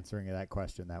answering that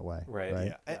question that way.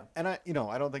 Right. Yeah. And I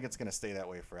don't think it's going to stay that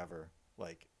way forever.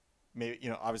 Like, maybe,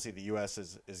 obviously the U.S.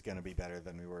 is going to be better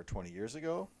than we were 20 years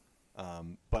ago.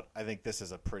 But I think this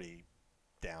is a pretty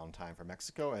down time for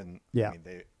Mexico. And I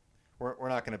mean, we're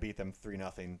not going to beat them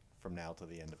 3-0 from now to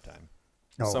the end of time.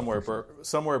 Somewhere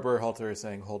Berhalter is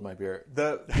saying, "Hold my beer."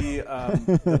 The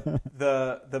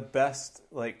best,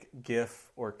 like,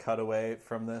 GIF or cutaway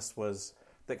from this was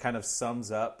that kind of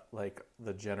sums up, like,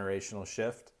 the generational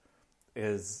shift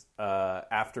is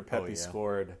after Pepe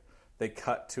scored, they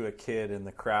cut to a kid in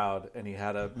the crowd and he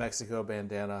had a Mexico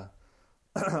bandana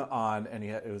on and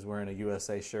he was wearing a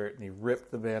USA shirt and he ripped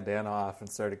the bandana off and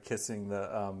started kissing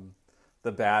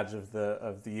the badge of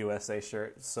the USA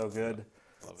shirt. So good.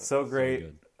 So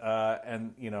great. So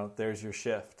and there's your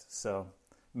shift. So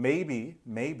maybe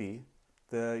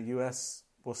the US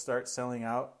will start selling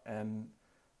out and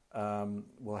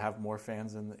we'll have more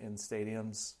fans in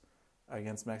stadiums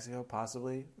against Mexico,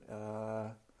 possibly.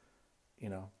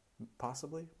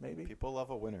 Possibly, maybe. People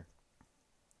love a winner.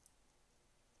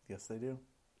 Yes, they do.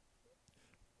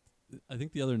 I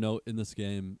think the other note in this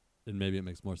game, and maybe it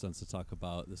makes more sense to talk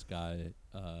about this guy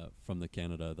from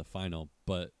the final,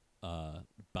 but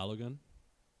Balogun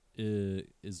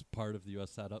is part of the U.S.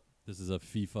 setup. This is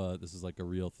this is like a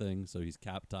real thing, so he's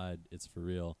cap tied. It's for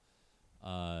real.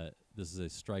 This is a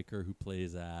striker who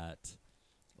plays at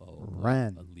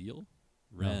Rennes. Lille?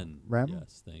 Rennes. Rem?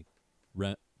 Yes,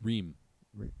 Ream.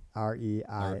 REIMS.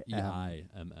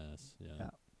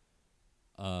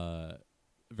 Yeah.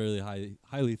 Very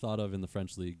highly thought of in the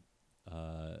French league,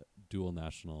 dual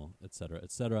national, et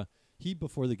cetera. He,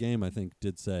 before the game, I think,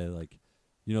 did say, like,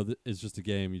 it's just a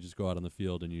game. You just go out on the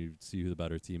field and you see who the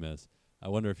better team is. I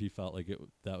wonder if he felt like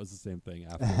that was the same thing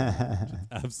after just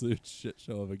absolute shit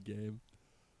show of a game.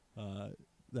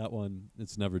 That one,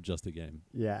 it's never just a game.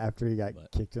 Yeah, after he got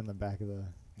kicked in the back of the...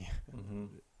 Mm-hmm.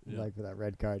 like for that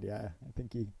red card. Yeah, I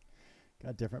think he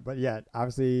got different. But yeah,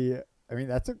 obviously, I mean,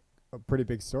 that's a pretty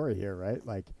big story here, right?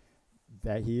 Like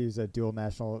that he's a dual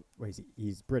national. Wait,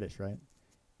 he's British, right?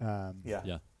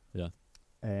 Yeah.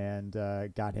 And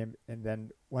got him. And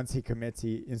then once he commits,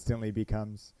 he instantly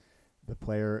becomes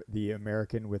the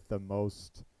American with the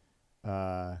most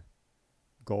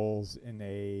goals in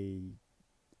a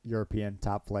European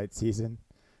top flight season.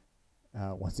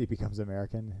 Once he becomes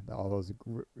American, all those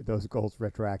goals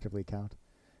retroactively count.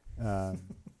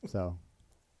 So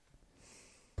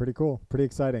pretty cool, pretty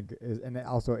exciting, and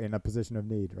also in a position of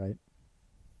need, right?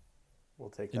 We'll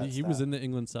take And that. he was in the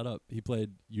England setup. He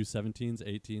played U17s,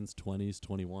 18s, 20s,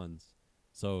 21s.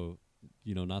 So,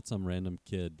 not some random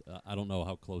kid. I don't know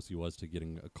how close he was to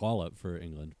getting a call up for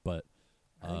England, but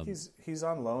I think he's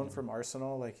on loan from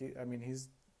Arsenal. Like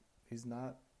he's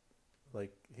not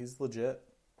like he's legit.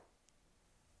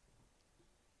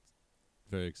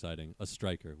 Very exciting. A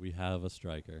striker. We have a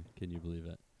striker. Can you believe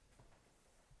it?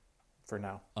 For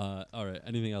now. All right.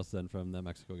 Anything else then from the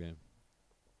Mexico game?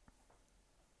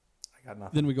 I got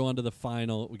nothing. Then we go on to the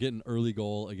final. We get an early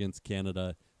goal against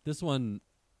Canada. This one,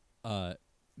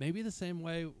 maybe the same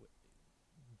way,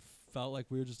 felt like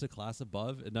we were just a class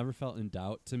above. It never felt in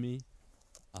doubt to me.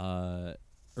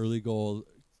 Early goal,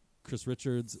 Chris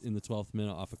Richards in the 12th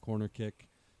minute off a corner kick.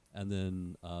 And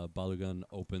then Balogun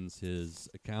opens his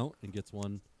account and gets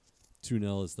one.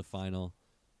 2-0 is the final.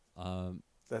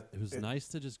 It was nice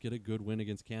to just get a good win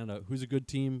against Canada, who's a good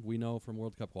team. We know from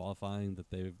World Cup qualifying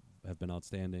that they have been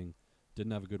outstanding.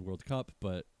 Didn't have a good World Cup,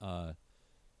 but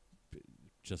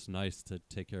just nice to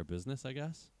take care of business, I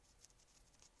guess.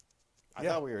 I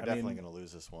thought we were definitely going to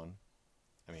lose this one.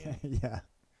 I mean, yeah.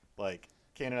 Like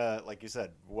Canada, like you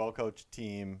said, well-coached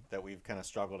team that we've kind of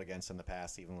struggled against in the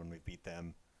past, even when we beat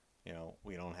them.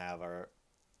 We don't have our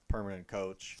permanent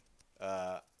coach.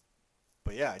 But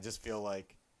yeah, I just feel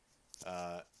like,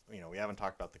 we haven't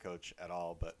talked about the coach at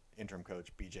all, but interim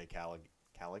coach BJ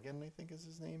Callaghan, I think is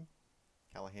his name.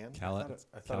 Callaghan? I thought it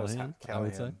was Callahan, Callahan. I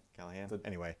would say. Callahan.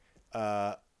 Anyway,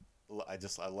 I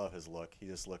love his look.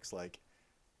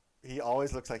 He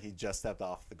always looks like he just stepped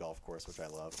off the golf course, which I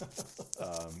love.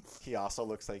 He also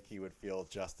looks like he would feel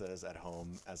just as at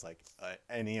home as like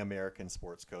any American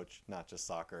sports coach, not just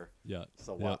soccer. Yeah.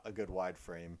 So a good wide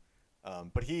frame.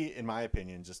 But he, in my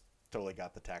opinion, just totally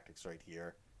got the tactics right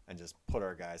here and just put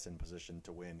our guys in position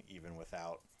to win, even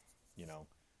without,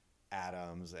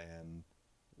 Adams and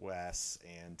Wes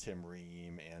and Tim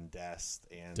Ream and Dest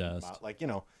and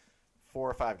 4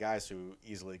 or 5 guys who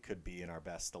easily could be in our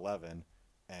best 11.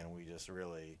 And we just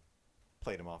really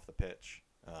played him off the pitch.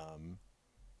 I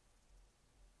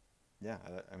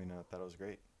thought it was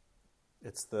great.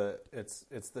 It's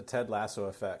the Ted Lasso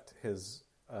effect. His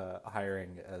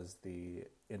hiring as the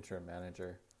interim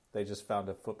manager. They just found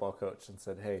a football coach and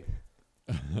said, "Hey,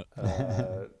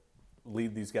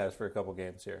 lead these guys for a couple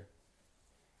games here."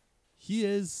 He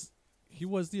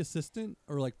was the assistant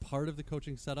or like part of the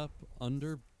coaching setup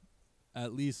under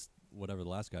at least whatever the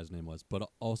last guy's name was, but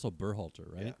also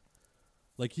Berhalter, right? Yeah.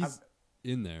 Like he's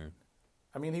in there.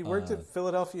 I mean, he worked at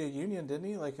Philadelphia Union, didn't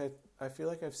he? Like I feel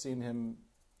like I've seen him.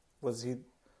 Was he the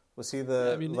he's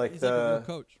the like a real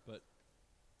coach, but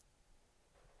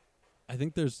I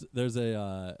think there's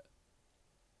a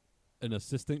an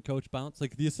assistant coach bounce.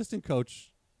 Like the assistant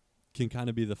coach can kind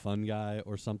of be the fun guy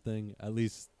or something. At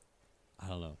least I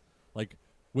don't know. Like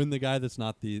when the guy that's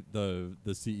not the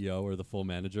CEO or the full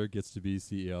manager gets to be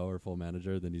CEO or full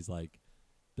manager, then he's like,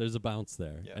 there's a bounce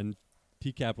there, and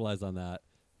he capitalized on that.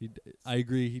 I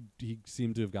agree. He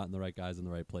seemed to have gotten the right guys in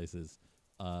the right places.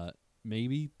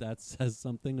 Maybe that says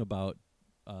something about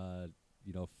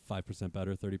 5%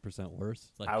 better, 30%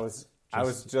 worse. Like I was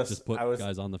just put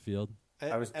guys on the field.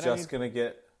 I was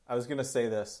gonna say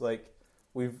this. Like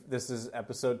this is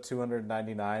episode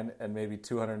 299, and maybe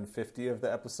 250 of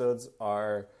the episodes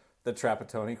are the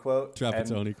Trapattoni quote.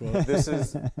 Quote.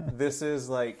 This is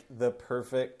like the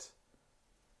perfect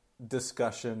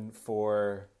discussion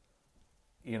for,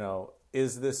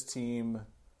 is this team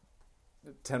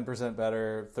 10%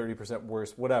 better, 30%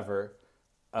 worse, whatever.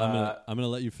 I'm gonna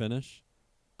let you finish.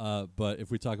 But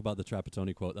if we talk about the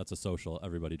Trapattoni quote, that's a social.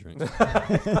 Everybody drinks.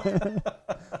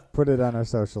 Put it on our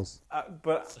socials.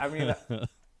 But I mean,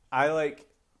 I like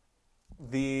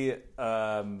the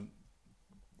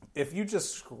if you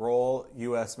just scroll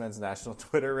U.S. men's national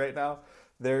Twitter right now,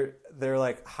 they're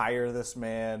like, hire this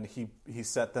man. He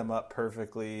set them up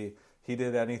perfectly. He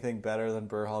did anything better than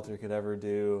Berhalter could ever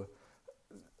do.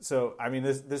 So I mean,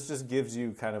 this just gives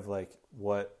you kind of like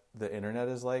what the internet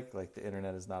is like. Like the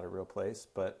internet is not a real place,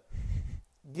 but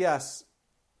yes,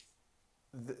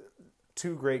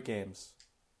 2 great games.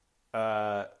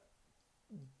 BJ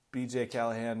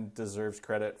Callaghan deserves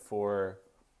credit for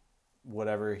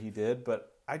whatever he did,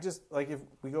 but I just like if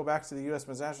we go back to the U.S.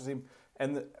 men's national team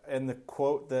and the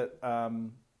quote that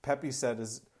Pepe said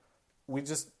is,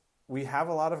 we have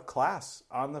a lot of class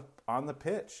on the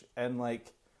pitch, and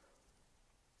like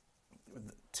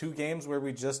 2 games where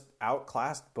we just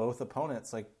outclassed both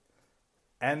opponents, like,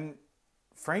 and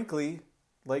frankly,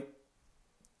 like,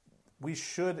 we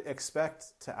should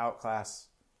expect to outclass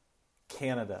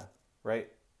Canada, right?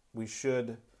 We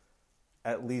should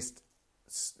at least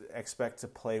expect to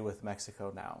play with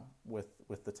Mexico now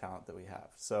with the talent that we have.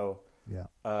 So, yeah.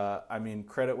 I mean,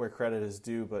 credit where credit is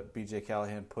due, but BJ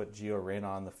Callaghan put Gio Reyna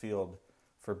on the field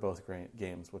for both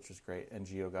games, which was great. And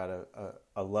Gio got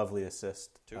a lovely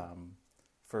assist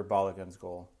for Balogun's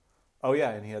goal. Oh,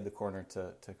 yeah, and he had the corner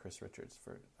to Chris Richards.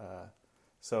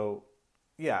 So,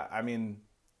 yeah, I mean,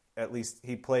 at least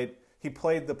he played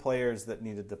the players that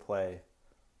needed to play.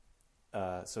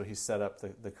 So he set up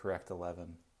the correct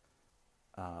 11.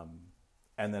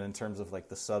 And then in terms of like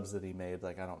the subs that he made,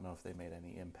 like I don't know if they made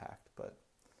any impact, but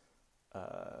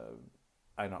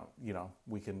I don't,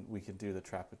 we can do the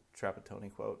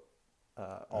Trapattoni quote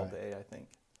all day, I think.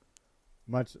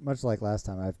 Much like last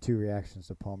time, I have 2 reactions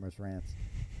to Palmer's rants.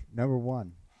 Number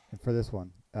 1, and for this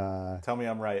one, tell me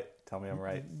I'm right.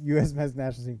 U.S. men's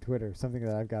national team Twitter. Something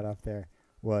that I've got off there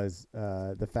was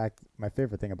the fact. My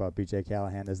favorite thing about BJ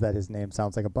Callaghan is that his name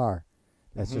sounds like a bar.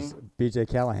 That's just BJ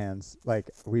Callaghan's. Like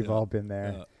we've all been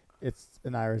there. Yeah. It's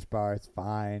an Irish bar. It's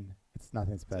fine. It's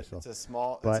nothing special. It's a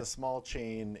small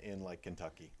chain in like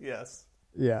Kentucky. Yes.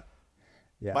 Yeah.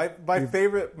 Yeah. My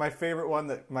favorite one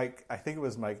that Mike, I think it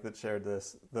was Mike that shared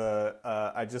this.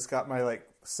 I just got my like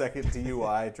second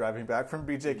DUI driving back from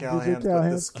BJ Callaghan's, but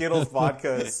the Skittles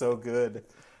vodka is so good.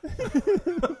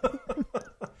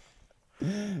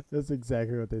 That's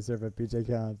exactly what they serve at BJ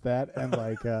Callaghan's. That and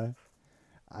like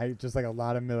I just like a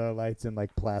lot of Miller Lights in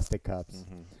like plastic cups.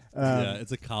 Mm-hmm. Yeah,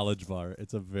 it's a college bar.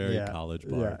 It's a very college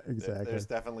bar. Yeah, exactly. There's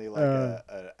definitely like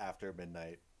a after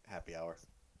midnight happy hour.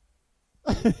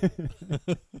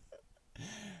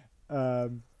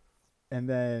 And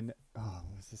then what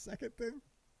was the second thing?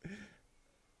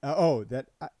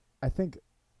 I think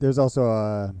there's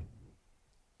also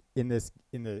in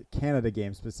the Canada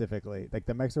game specifically, like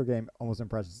the Mexico game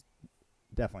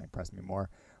definitely impressed me more,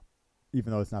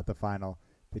 even though it's not the final.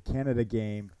 The Canada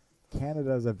game,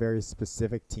 Canada is a very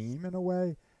specific team in a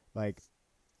way. Like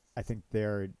I think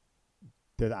they're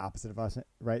the opposite of us,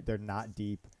 right? They're not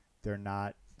deep. They're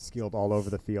not skilled all over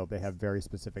the field. They have very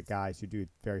specific guys who do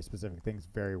very specific things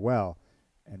very well,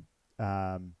 and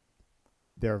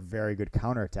they're a very good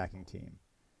counterattacking team.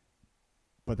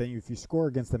 But then if you score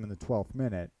against them in the 12th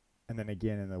minute and then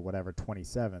again in the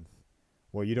 27th,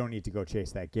 well, you don't need to go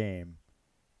chase that game.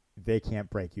 They can't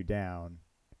break you down.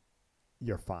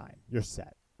 You're fine. You're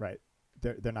set, right?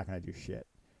 They're not going to do shit.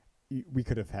 We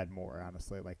could have had more,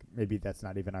 honestly. Like maybe that's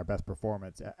not even our best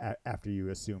performance after you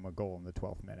assume a goal in the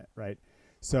 12th minute, right?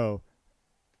 So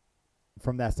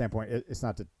from that standpoint, it's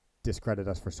not to discredit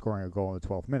us for scoring a goal in the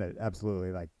 12th minute.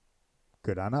 Absolutely, like,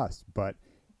 good on us. But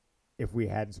if we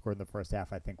hadn't scored in the first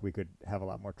half, I think we could have a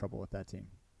lot more trouble with that team.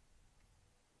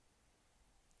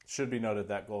 Should be noted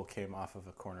that goal came off of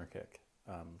a corner kick.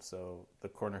 So the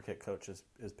corner kick coach is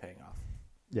paying off.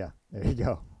 Yeah, there you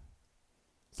go.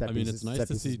 It's nice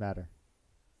to see. Matter.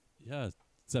 Yeah,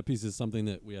 set piece is something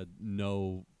that we had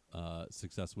no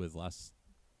success with last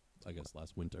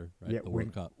winter, right? Yeah, the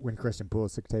World Cup. When Christian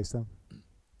Pulisic takes them.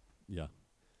 Yeah.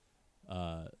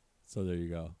 So there you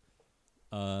go.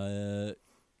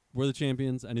 We're the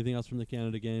champions. Anything else from the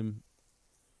Canada game?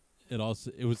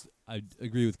 I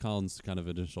agree with Colin's kind of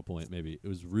initial point, maybe. It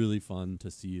was really fun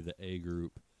to see the A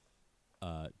group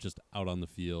just out on the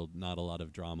field, not a lot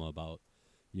of drama about,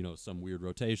 some weird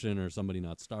rotation or somebody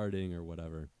not starting or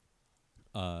whatever.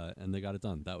 And they got it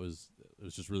done. It was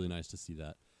just really nice to see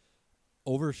that.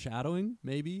 Overshadowing,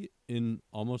 maybe, in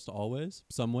almost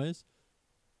some ways,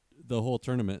 the whole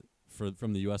tournament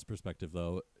from the U.S. perspective,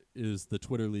 though, is the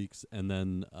Twitter leaks and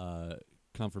then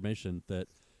confirmation that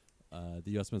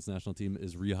the U.S. men's national team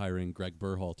is rehiring Greg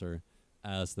Berhalter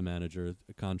as the manager,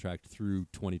 a contract through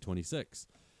 2026.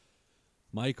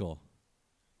 Michael,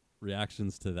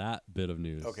 reactions to that bit of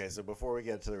news? Okay, so before we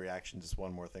get to the reaction, just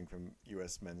one more thing from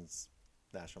U.S. men's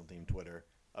national team Twitter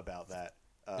about that.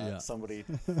 Somebody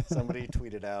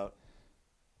tweeted out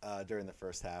during the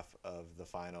first half of the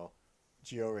final,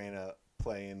 Gio Reyna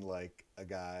playing like a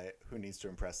guy who needs to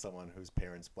impress someone whose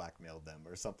parents blackmailed them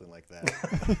or something like that.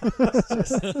 It's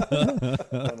just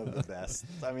one of the best.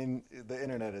 I mean, the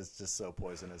internet is just so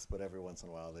poisonous, but every once in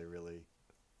a while they really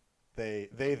the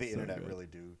internet good. really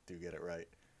do get it right.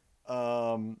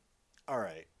 All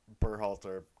right,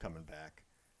 Berhalter coming back.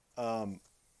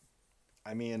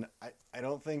 I mean, I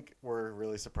don't think we're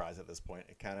really surprised at this point.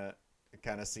 It kind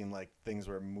of seemed like things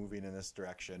were moving in this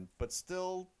direction, but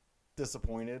still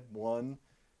disappointed. One,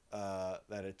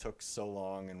 that it took so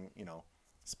long, and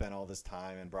spent all this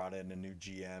time and brought in a new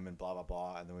GM and blah blah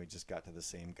blah, and then we just got to the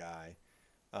same guy.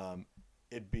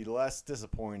 It'd be less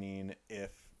disappointing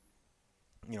if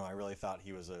I really thought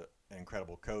he was an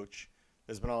incredible coach.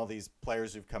 There's been all these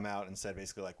players who've come out and said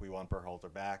basically like we want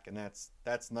Berhalter back, and that's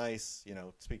nice. It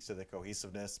speaks to the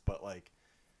cohesiveness, but like,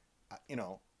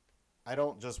 I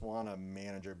don't just want a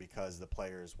manager because the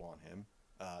players want him.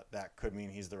 That could mean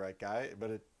he's the right guy,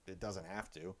 but it doesn't have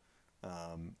to.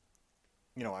 I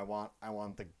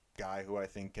want the guy who I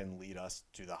think can lead us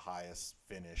to the highest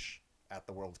finish at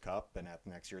the World Cup and at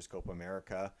next year's Copa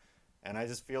America. And I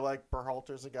just feel like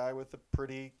Berhalter's a guy with a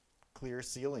pretty clear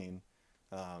ceiling.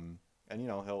 And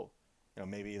he'll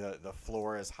maybe the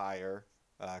floor is higher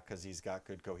because he's got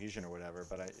good cohesion or whatever.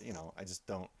 But I just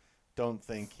don't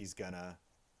think he's gonna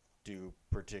do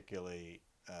particularly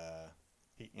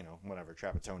whatever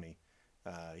Trapattoni.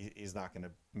 He's not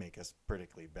gonna make us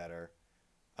particularly better.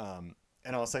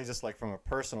 And I'll say just like from a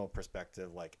personal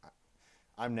perspective, like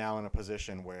I'm now in a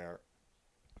position where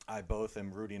I both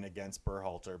am rooting against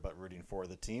Berhalter but rooting for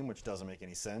the team, which doesn't make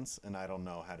any sense, and I don't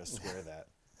know how to square that.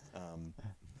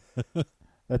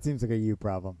 That seems like a you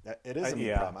problem. It is a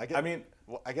me problem.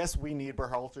 I guess we need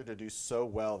Berhalter to do so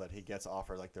well that he gets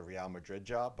offered like the Real Madrid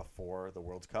job before the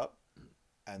World Cup,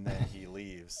 and then he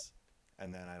leaves,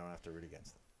 and then I don't have to root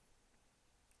against him.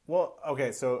 Well,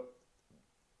 okay, so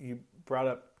you brought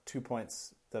up 2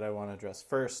 points that I want to address.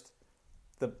 First,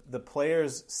 the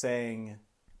players saying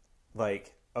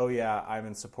like, oh yeah, I'm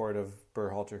in support of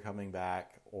Berhalter coming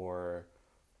back, or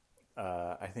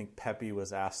I think Pepe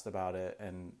was asked about it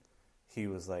and he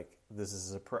was like, this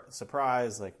is a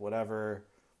surprise, like whatever,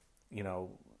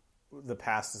 the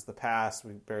past is the past,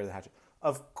 we bury the hatchet.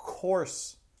 Of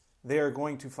course they are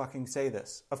going to fucking say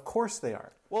this. Of course they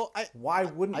are. Well, why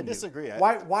wouldn't I disagree.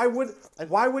 Why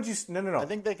would you? No. I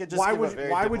think they could just give a very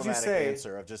diplomatic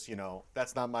answer of just,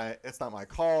 it's not my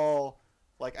call.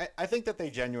 Like, I think that they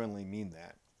genuinely mean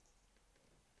that.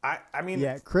 I mean,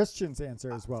 yeah, Christian's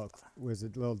answer as well was a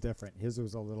little different. His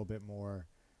was a little bit more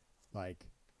like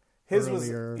his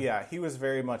earlier, was, yeah, he was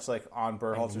very much like on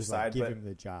Berhalter's side. Give him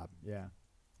the job. Yeah.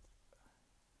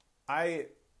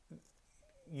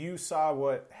 You saw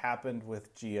what happened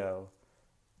with Gio.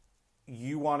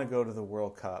 You want to go to the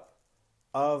World Cup.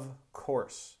 Of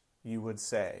course, you would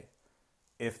say,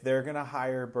 if they're going to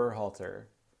hire Berhalter,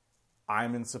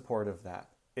 I'm in support of that.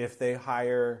 If they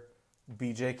hire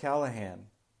BJ Callaghan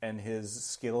and his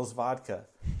Skittles vodka,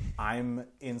 I'm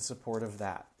in support of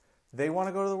that. They want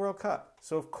to go to the World Cup,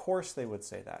 so of course they would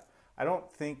say that. I don't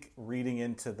think reading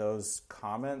into those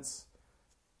comments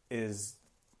is,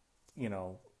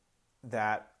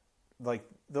 that, like,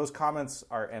 those comments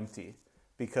are empty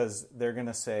because they're going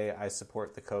to say, I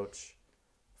support the coach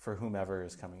for whomever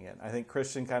is coming in. I think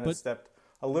Christian kind of stepped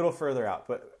a little further out.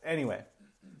 But anyway,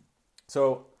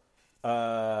 so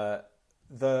the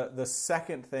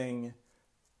second thing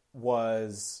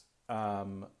was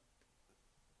the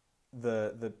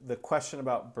question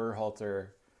about Berhalter,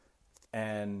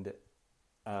 and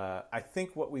I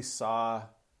think what we saw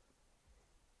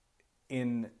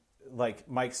in, like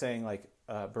Mike saying, like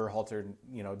Berhalter,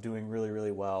 doing really,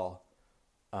 really well,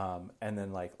 and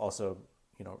then like also,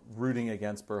 rooting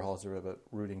against Berhalter but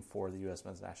rooting for the U.S.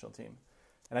 men's national team.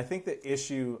 And I think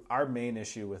our main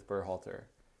issue with Berhalter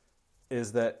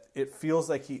is that it feels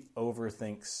like he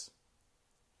overthinks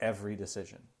every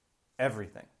decision,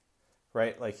 everything,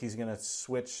 right? Like he's going to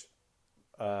switch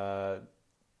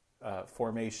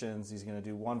formations. He's going to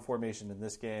do one formation in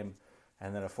this game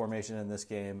and then a formation in this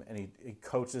game. And he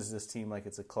coaches this team like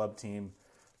it's a club team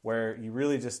where you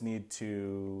really just need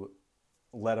to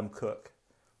let him cook.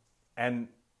 And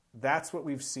that's what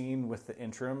we've seen with the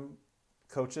interim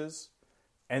coaches.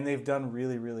 And they've done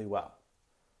really, really well,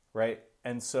 right?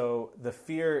 And so the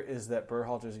fear is that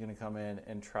Berhalter is going to come in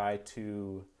and try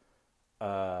to,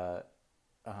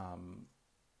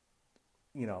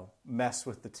 mess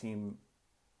with the team.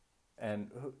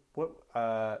 And what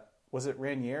was it?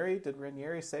 Ranieri? Did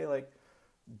Ranieri say like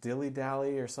dilly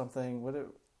dally or something?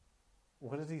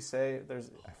 What did he say?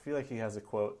 I feel like he has a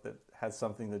quote that has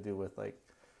something to do with like,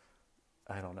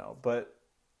 I don't know, but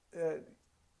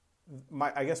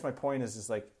I guess my point is just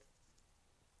like,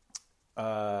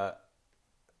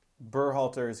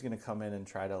 Berhalter is going to come in and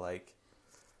try to like,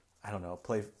 I don't know,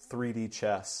 play 3D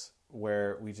chess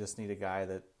where we just need a guy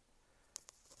that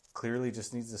clearly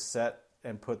just needs to set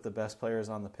and put the best players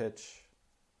on the pitch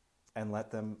and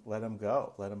let them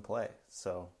go, let them play.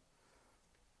 So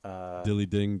dilly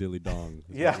ding, dilly dong.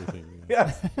 Yeah.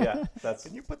 Yeah. That's.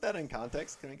 Can you put that in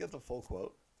context? Can we get the full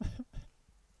quote?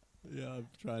 Yeah, I'm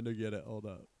trying to get it. Hold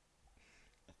up.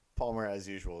 Palmer, as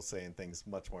usual, saying things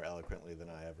much more eloquently than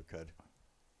I ever could.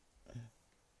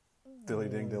 Dilly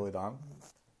ding, dilly dong.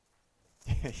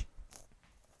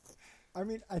 I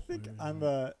mean, I think on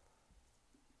the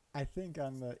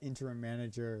interim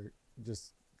manager,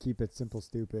 just keep it simple,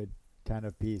 stupid kind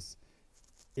of piece.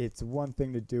 It's one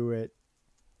thing to do it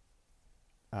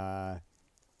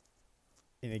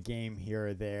in a game here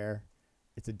or there.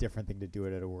 It's a different thing to do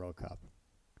it at a World Cup.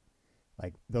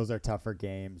 Like, those are tougher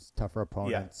games, tougher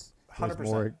opponents. Yeah,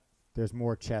 100%. There's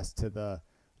more chess to the,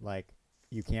 like,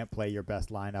 you can't play your best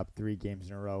lineup 3 games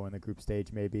in a row in the group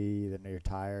stage maybe, then you're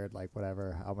tired, like,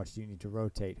 whatever. How much do you need to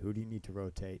rotate? Who do you need to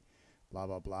rotate? Blah,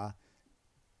 blah, blah.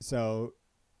 So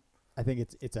I think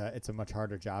it's a much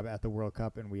harder job at the World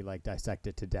Cup, and we, like, dissect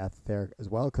it to death there as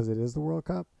well because it is the World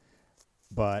Cup.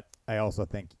 But I also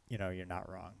think, you're not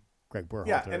wrong. Greg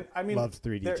Berhalter loves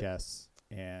 3D chess,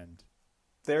 and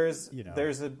there's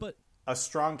a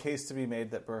strong case to be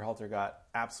made that Berhalter got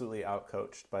absolutely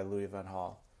outcoached by Louis van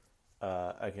Gaal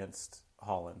against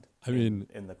Holland. In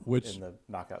the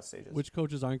knockout stages. Which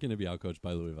coaches aren't going to be outcoached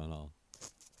by Louis van Gaal?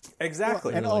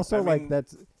 Exactly. Well, and also,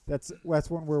 that's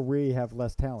one where we have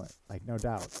less talent, like, no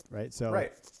doubt, right? So,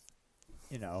 right.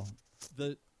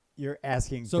 You're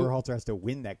asking Berhalter has to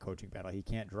win that coaching battle. He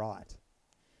can't draw it.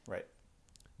 Right.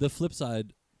 The flip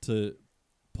side to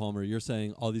Palmer, you're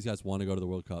saying all these guys want to go to the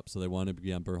World Cup, so they want to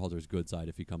be on Berhalter's good side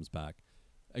if he comes back.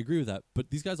 I agree with that, but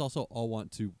these guys also all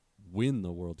want to win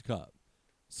the World Cup.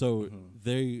 So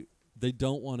they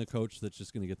don't want a coach that's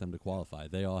just going to get them to qualify.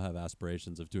 They all have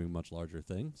aspirations of doing much larger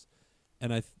things.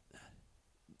 And I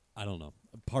don't know.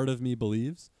 Part of me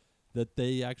believes that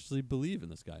they actually believe in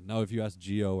this guy. Now, if you ask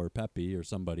Gio or Pepe or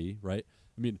somebody, right?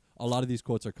 I mean, a lot of these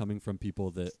quotes are coming from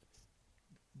people that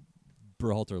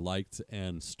Berhalter liked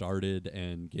and started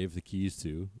and gave the keys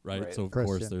to, right? So, of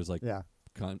course, there's like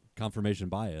confirmation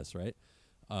bias, right?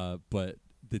 But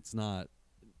it's not...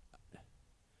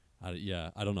 I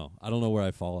don't know. I don't know where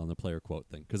I fall on the player quote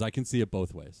thing because I can see it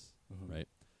both ways, right?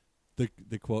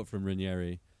 The quote from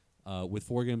Ranieri, with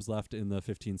 4 games left in the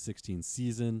 15-16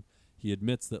 season, he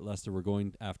admits that Leicester were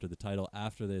going after the title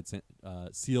after they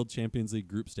had sealed Champions League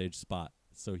group stage spot.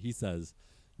 So he says,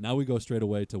 now we go straight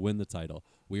away to win the title.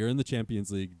 We are in the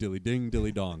Champions League. Dilly ding,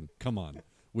 dilly dong. Come on.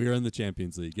 We are in the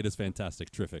Champions League. It is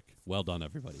fantastic. Terrific. Well done,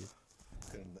 everybody.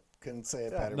 Couldn't say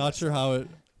it better. Not sure how it...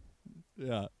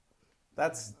 Yeah.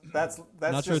 That's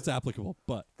not sure it's applicable,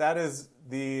 but that is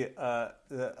the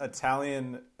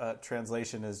Italian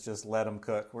translation is just let them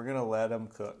cook. We're gonna let them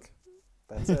cook.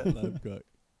 That's it. Let them cook.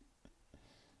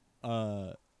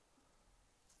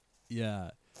 Yeah.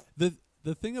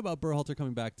 The thing about Berhalter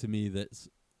coming back to me that's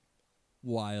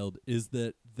wild is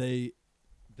that they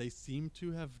seem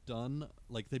to have done,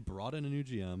 like, they brought in a new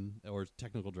GM or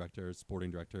technical director,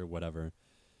 sporting director, whatever.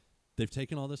 They've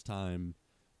taken all this time.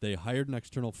 They hired an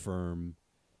external firm,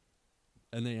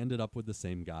 and they ended up with the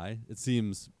same guy. It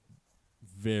seems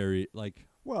very, like,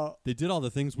 they did all the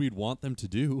things we'd want them to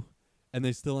do, and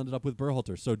they still ended up with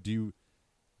Berhalter. So do you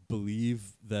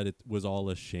believe that it was all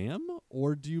a sham,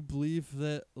 or do you believe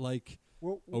that, like,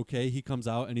 okay, he comes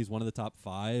out and he's one of the top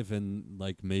 5, and,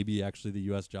 like, maybe actually the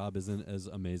U.S. job isn't as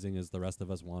amazing as the rest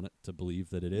of us want it to believe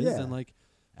that it is, and, like,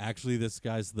 actually this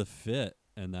guy's the fit,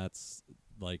 and that's,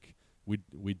 like...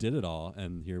 We did it all,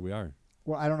 and here we are.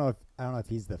 Well, I don't know if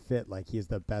he's the fit. Like, he's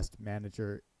the best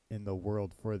manager in the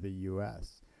world for the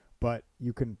U.S. But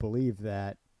you can believe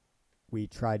that we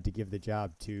tried to give the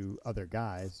job to other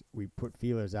guys. We put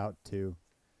feelers out to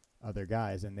other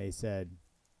guys, and they said,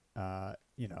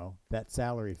 that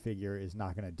salary figure is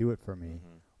not going to do it for me,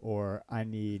 or I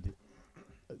need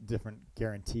different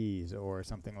guarantees or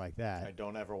something like that. I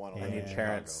don't ever want to. I need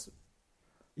parents.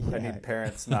 I need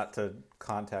parents not to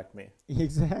contact me.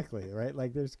 Exactly, right?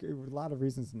 Like, there's a lot of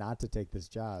reasons not to take this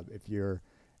job if you're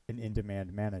an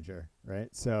in-demand manager, right?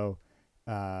 So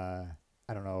I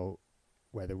don't know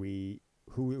whether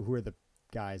who are the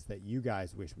guys that you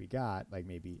guys wish we got. Like,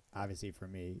 maybe, obviously for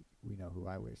me, we know who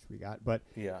I wish we got, but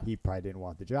he probably didn't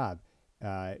want the job.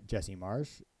 Jesse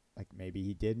Marsh, like, maybe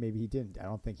he did, maybe he didn't. I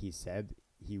don't think he said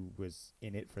he was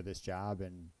in it for this job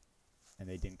and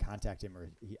they didn't contact him,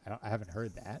 or I haven't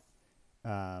heard that.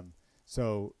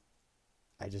 So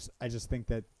I just think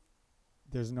that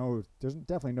there's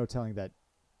definitely no telling that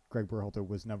Greg Berhalter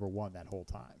was number 1 that whole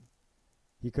time.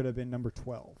 He could have been number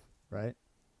 12, right?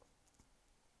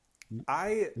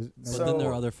 But then there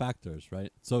are other factors,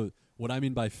 right? So what I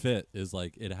mean by fit is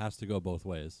like it has to go both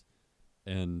ways,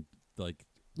 and like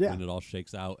when it all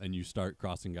shakes out and you start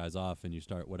crossing guys off and you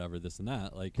start whatever this and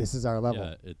that, like this is our level.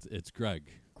 Yeah, it's Greg.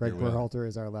 Greg Berhalter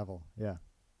is our level. Yeah.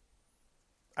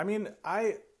 I mean,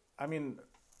 I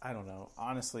don't know.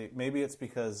 Honestly, maybe it's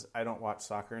because I don't watch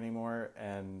soccer anymore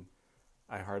and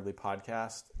I hardly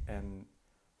podcast. And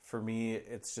for me,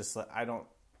 it's just like I don't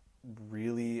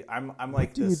really. I'm like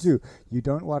what do this. you do? You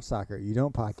don't watch soccer. You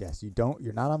don't podcast.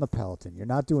 You're not on the Peloton. You're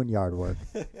not doing yard work.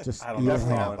 Just I don't know.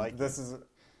 Colin. This is.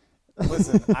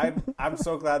 Listen, I'm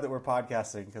so glad that we're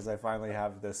podcasting because I finally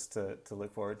have this to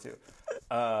look forward to.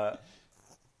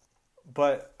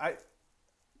 But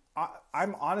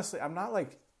I'm honestly, I'm not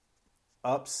like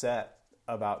upset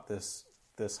about this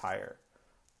hire.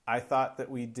 I thought that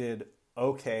we did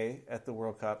okay at the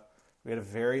World Cup. We had a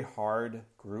very hard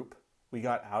group. We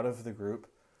got out of the group.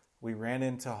 We ran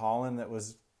into Holland that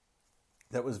was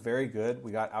very good.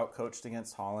 We got outcoached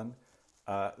against Holland.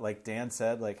 Like Dan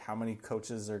said, like how many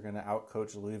coaches are going to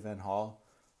outcoach Louis van Gaal?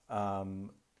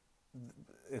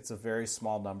 It's a very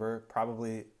small number.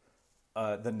 Probably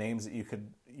the names that you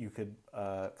could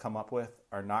come up with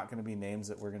are not going to be names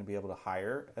that we're going to be able to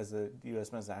hire as a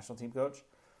U.S. men's national team coach.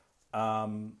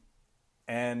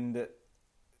 And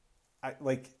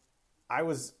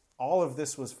all of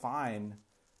this was fine.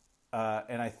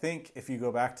 And I think if you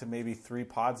go back to maybe 3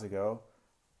 pods ago,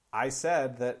 I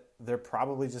said that they're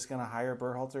probably just going to hire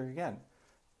Berhalter again.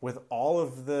 With all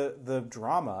of the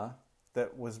drama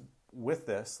that was with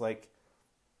this,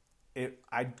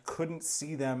 I couldn't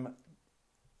see them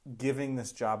giving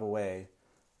this job away,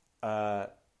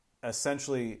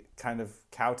 essentially kind of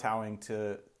kowtowing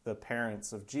to the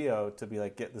parents of Gio to be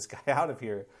like, get this guy out of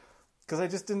here. Because I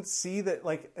just didn't see that,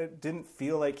 it didn't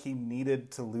feel like he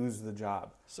needed to lose the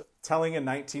job. So, telling a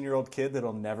 19-year-old kid that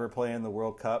he'll never play in the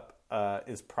World Cup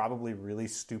is probably really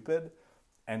stupid,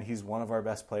 and he's one of our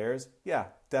best players. Yeah,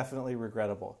 definitely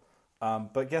regrettable.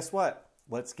 But guess what?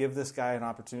 Let's give this guy an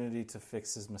opportunity to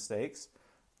fix his mistakes.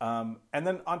 And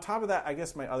then on top of that, I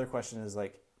guess my other question is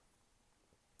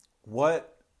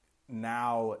what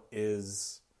now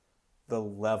is the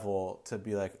level to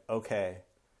be like, okay,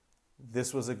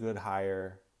 this was a good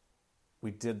hire.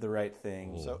 We did the right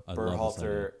thing. Ooh, so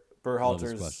Berhalter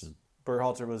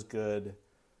was good.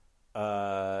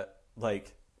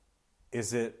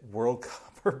 Is it World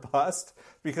Cup or bust?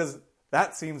 Because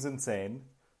that seems insane.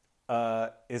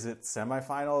 Is it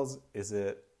semifinals? Is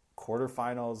it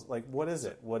quarterfinals? What is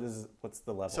it? What's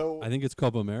the level? So I think it's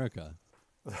Copa America.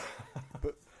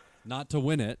 But not to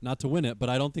win it, but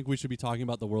I don't think we should be talking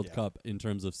about the World Cup in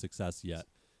terms of success yet.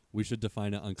 We should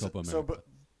define it on Copa America. But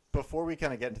before we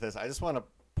kind of get into this, I just want to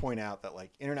point out that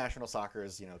international soccer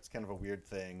is, it's kind of a weird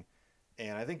thing.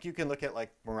 And I think you can look at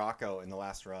Morocco in the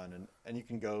last run and you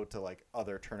can go to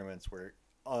other tournaments where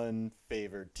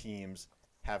unfavored teams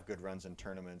have good runs in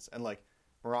tournaments. And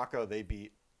Morocco, they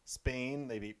beat Spain,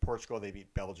 they beat Portugal, they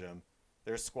beat Belgium.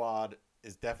 Their squad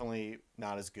is definitely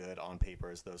not as good on paper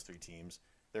as those 3 teams.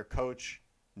 Their coach,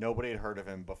 nobody had heard of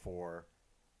him before.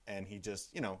 And he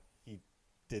just, he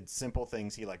did simple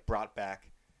things. He brought back,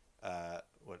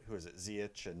 who is it?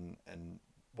 Ziyech and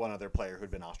one other player who'd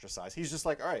been ostracized. He's just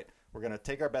all right, we're going to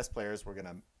take our best players. We're going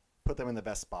to put them in the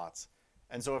best spots.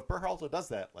 And so if Berhalter does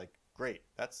that, great.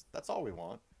 That's all we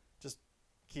want. Just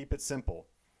keep it simple.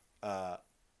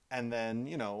 And then,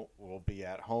 we'll be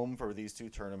at home for these 2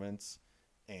 tournaments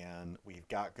and we've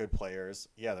got good players.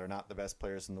 Yeah, they're not the best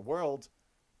players in the world,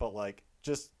 but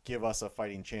just give us a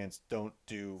fighting chance. Don't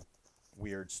do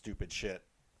weird, stupid shit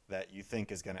that you think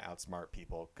is going to outsmart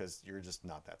people because you're just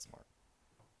not that smart.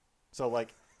 So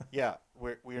yeah,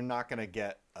 we're not going to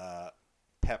get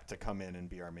Pep to come in and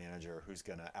be our manager who's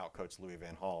going to outcoach Louis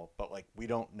van Gaal, but we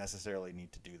don't necessarily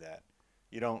need to do that.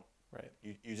 You don't. Right.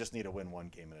 You just need to win one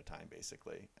game at a time,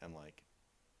 basically, and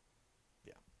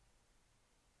yeah.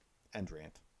 End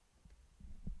rant.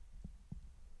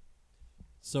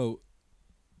 So,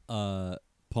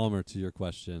 Palmer, to your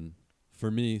question, for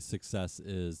me, success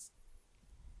is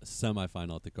a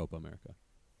semifinal at the Copa America.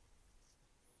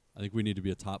 I think we need to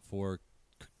be a top 4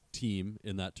 team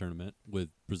in that tournament with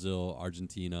Brazil,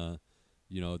 Argentina.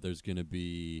 There's going to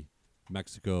be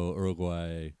Mexico,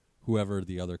 Uruguay, whoever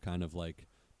the other kind of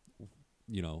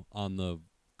on the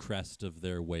crest of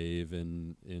their wave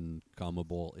in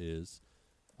CONMEBOL is.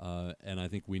 And I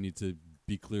think we need to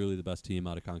be clearly the best team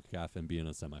out of CONCACAF and be in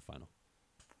a semifinal.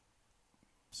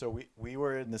 So we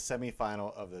were in the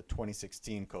semifinal of the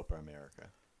 2016 Copa America.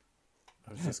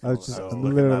 I was just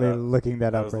literally looking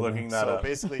that up. So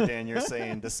basically, Dan, you're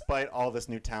saying despite all this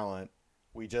new talent,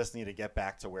 we just need to get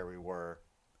back to where we were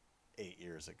 8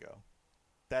 years ago.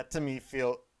 That to me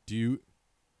feel. Do you?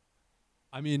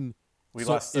 I mean, We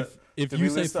so lost. if Did you we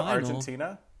say lose to final,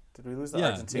 Argentina? Did we lose to yeah,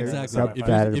 Argentina? exactly. In the Yep, If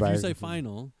battered you, by if you say Argentina.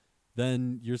 final,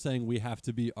 then you're saying we have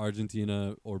to be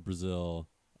Argentina or Brazil.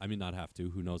 I mean, not have to.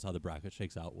 Who knows how the bracket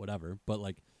shakes out? Whatever. But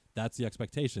like, that's the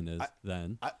expectation.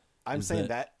 I'm is saying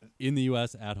that in the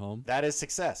U.S. at home. that is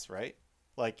success, right?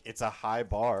 Like it's a high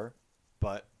bar,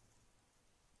 but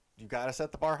you got to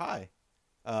set the bar high.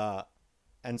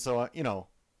 And so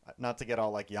not to get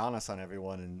all like Giannis on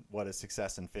everyone and what is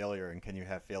success and failure and can you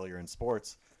have failure in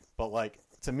sports, but like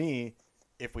to me,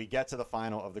 if we get to the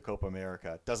final of the Copa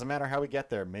America, doesn't matter how we get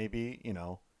there. Maybe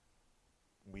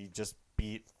we just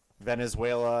beat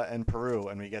Venezuela and Peru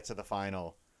and we get to the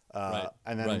final,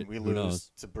 and then we lose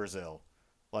to Brazil.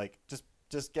 Like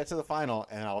just get to the final,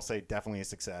 and I'll say definitely a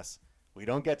success. We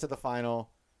don't get to the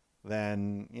final,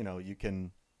 then you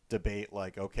can debate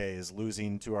like, okay, is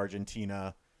losing to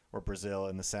Argentina or Brazil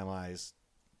in the semis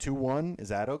 2-1, is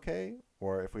that okay?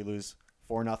 Or if we lose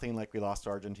 4-0 like we lost to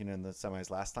Argentina in the semis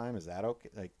last time, is that okay?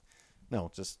 Like,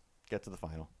 no, just get to the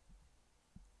final.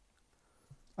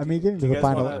 I mean, getting to you the guys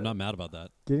final. wanna- I'm not mad about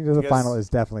that. Getting to the guys- final is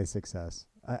definitely success.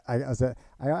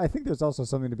 I think there's also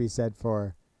something to be said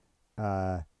for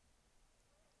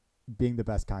being the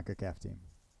best CONCACAF team.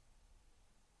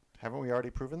 Haven't we already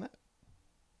proven that?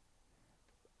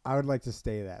 I would like to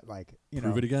stay that, like,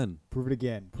 Prove it again. prove it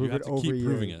again, You prove have it to over keep years.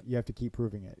 proving it. You have to keep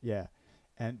proving it, yeah,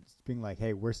 and being like,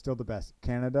 hey, we're still the best.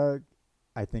 Canada,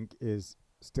 I think, is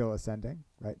still ascending,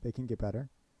 right? They can get better,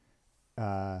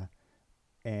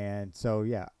 and so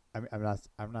yeah,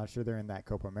 I'm not sure they're in that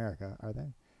Copa America, are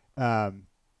they?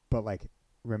 But like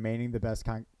remaining the best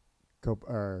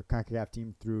CONCACAF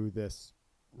team through this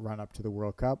run up to the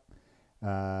World Cup.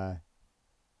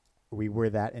 We were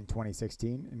that in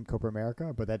 2016 in Copa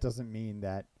America, but that doesn't mean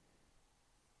that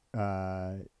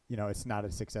it's not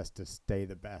a success to stay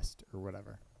the best or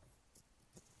whatever.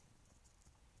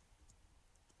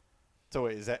 So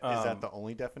wait, is that the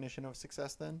only definition of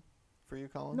success then for you,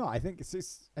 Colin? No, I think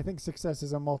success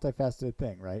is a multifaceted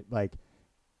thing, right? Like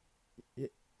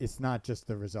it's not just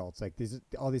the results. Like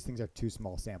all these things are too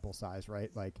small sample size, right?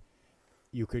 Like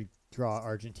you could draw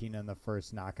Argentina in the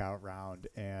first knockout round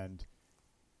and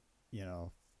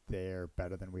they're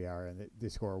better than we are, and they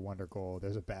score a wonder goal.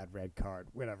 There's a bad red card,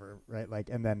 whatever, right? Like,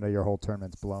 and then your whole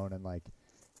tournament's blown, and like,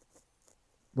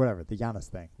 whatever, the Giannis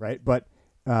thing, right? But,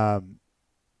 so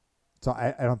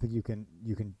I don't think you can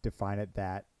define it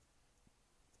that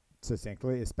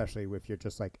succinctly, especially if you're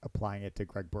just like applying it to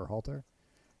Greg Berhalter,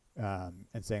 and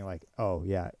saying like, oh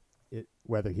yeah,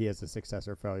 whether he is a success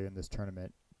or failure in this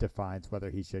tournament defines whether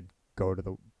he should go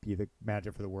to be the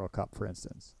manager for the World Cup, for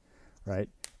instance, right?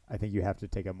 I think you have to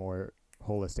take a more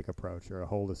holistic approach or a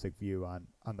holistic view on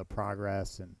the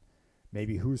progress and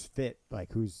maybe who's fit,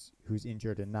 like who's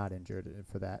injured and not injured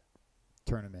for that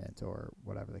tournament or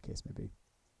whatever the case may be.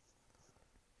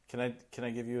 Can I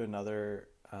give you another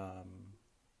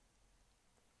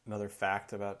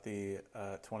fact about the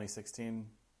 2016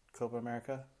 Copa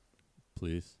America?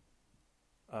 Please.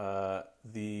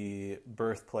 The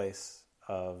birthplace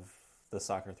of the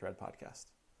Soccer Thread podcast.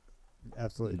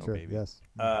 Absolutely No, true. baby. Yes.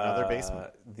 Another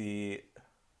basement. The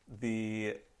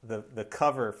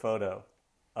cover photo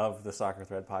of the Soccer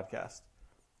Thread podcast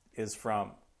is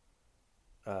from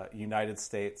United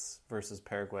States versus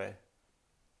Paraguay,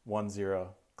 1-0.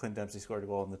 Clint Dempsey scored a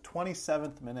goal in the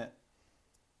 27th minute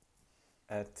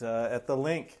at the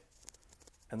Link,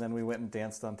 and then we went and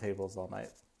danced on tables all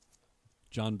night.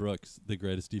 John Brooks, the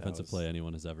greatest defensive play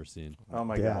anyone has ever seen. Oh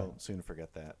my Yeah. God! I'll soon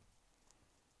forget that.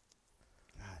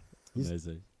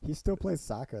 Amazing. He still plays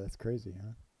soccer. That's crazy,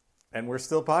 huh? And we're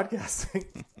still podcasting,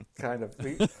 kind of.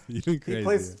 You're He crazy.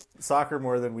 plays soccer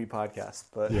more than we podcast,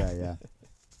 but Yeah.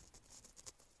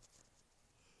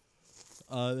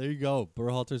 There you go.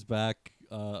 Berhalter's back.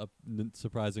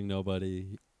 Surprising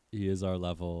nobody. He is our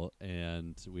level,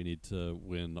 and we need to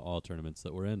win all tournaments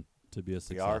that we're in to be a We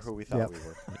success. are who we thought Yep. we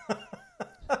were.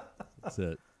 That's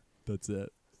it.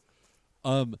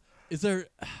 Is there?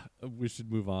 We should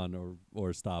move on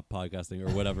or stop podcasting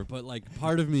or whatever. But like,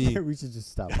 part of me We should just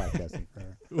stop podcasting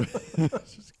for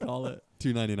just call it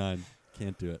 $2.99.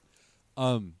 Can't do it.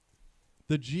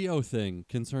 The Geo thing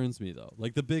concerns me though.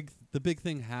 Like the big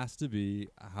thing has to be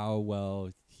how well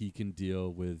he can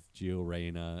deal with Gio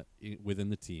Reyna within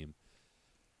the team.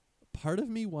 Part of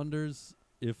me wonders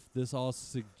if this all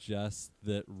suggests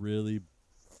that really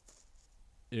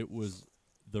it was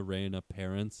the Reyna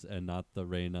parents and not the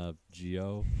Reyna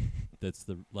Gio. That's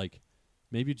the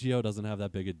maybe Gio doesn't have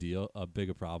that big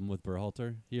a problem with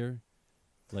Berhalter here.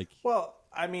 Like, well,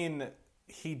 I mean,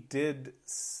 he did,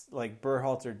 like,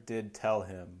 Berhalter did tell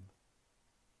him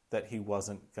that he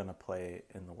wasn't going to play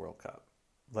in the World Cup.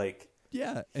 Like,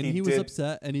 yeah, and he was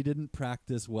upset and he didn't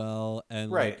practice well,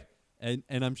 and right. Like,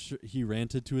 and I'm sure he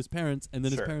ranted to his parents, and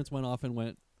then his parents went off and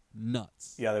went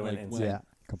nuts. Yeah, they went insane. Yeah,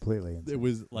 completely insane. It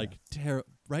was like terrible,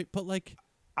 right? But like,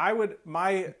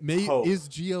 is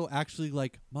Gio actually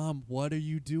like, Mom, what are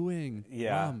you doing?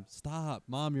 Yeah, Mom, stop.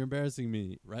 Mom, you're embarrassing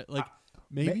me, right? Like,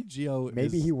 maybe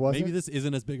Gio. He wasn't. Maybe this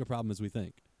isn't as big a problem as we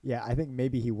think. Yeah, I think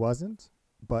maybe he wasn't,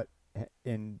 but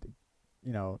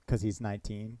because he's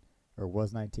 19 or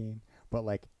was 19, but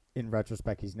like in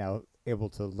retrospect, he's now able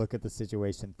to look at the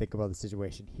situation, think about the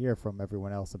situation, hear from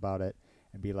everyone else about it,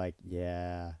 and be like,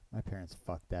 yeah, my parents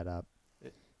fucked that up.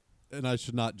 And I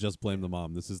should not just blame the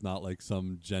mom. This is not like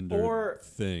some gender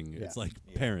thing. Yeah. It's like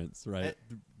parents, right?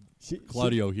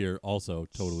 Claudio here also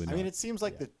totally not. I mean, it seems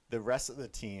like the rest of the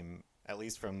team, at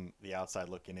least from the outside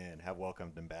looking in, have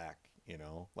welcomed him back.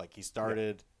 Like he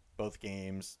started both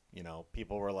games.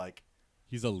 People were like,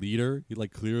 he's a leader. He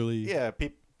like clearly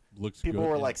looks people good.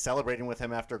 Were like celebrating with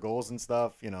him after goals and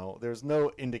stuff. There's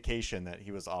no indication that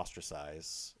he was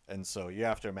ostracized. And so you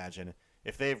have to imagine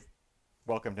if they've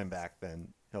welcomed him back, then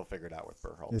he'll figure it out with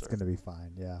Berhalter. It's going to be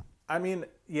fine, yeah. I mean,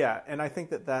 yeah, and I think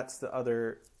that's the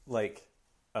other, like,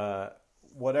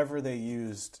 whatever they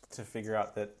used to figure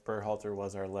out that Berhalter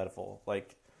was our level.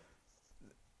 Like,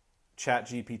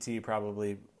 ChatGPT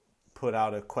probably put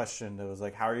out a question that was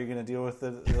like, how are you going to deal with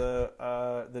the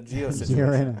Gio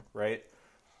situation, right?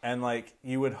 And, like,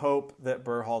 you would hope that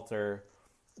Berhalter,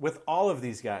 with all of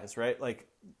these guys, right? Like,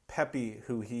 Pepe,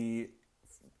 who he,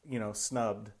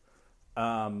 snubbed,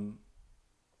 Zach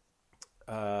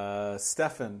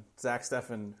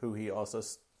Steffen, who he also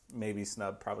maybe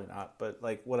snubbed, probably not, but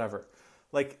like whatever.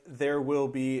 Like there will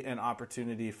be an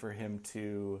opportunity for him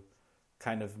to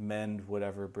kind of mend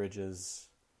whatever bridges.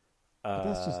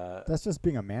 That's just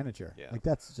being a manager. Yeah. Like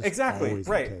that's just exactly always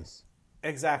right. the case.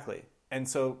 Exactly. And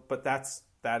so, but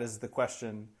that is the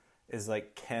question: is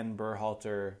like, can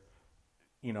Berhalter,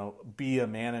 be a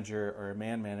manager or a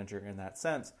man manager in that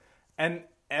sense? And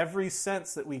every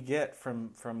sense that we get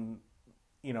from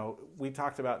we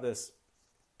talked about this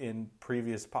in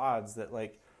previous pods that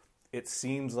like it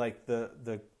seems like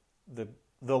the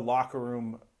locker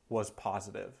room was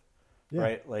positive,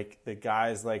 right? Like the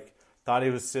guys like thought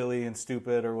he was silly and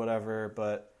stupid or whatever,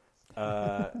 but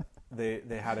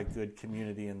they had a good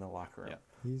community in the locker room.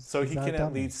 Yeah. So he can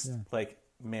at least like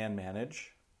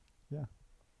manage. Yeah.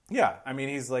 Yeah, I mean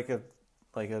he's like a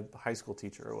high school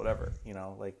teacher or whatever,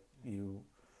 like you.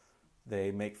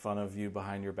 They make fun of you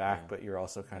behind your back, but you're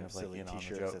also kind of like silly on the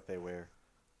T-shirts joke that they wear.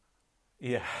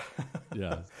 Yeah,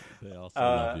 yeah, they also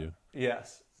love you.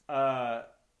 Yes,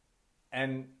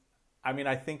 and I mean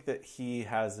I think that he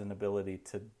has an ability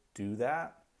to do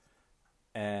that,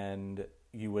 and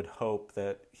you would hope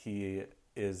that he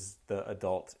is the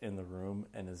adult in the room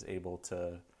and is able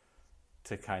to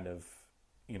kind of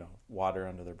water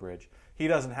under the bridge. He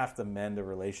doesn't have to mend a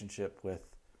relationship with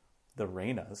the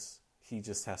Reynas. He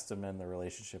just has to mend the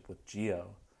relationship with Gio,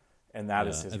 and that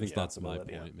is his responsibility.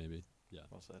 That's my point, maybe. Yeah,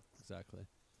 well said. Exactly.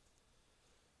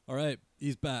 All right,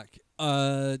 he's back.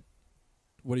 What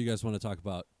do you guys want to talk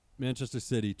about? Manchester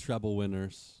City, treble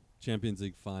winners, Champions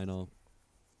League final.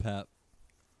 Pep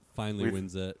finally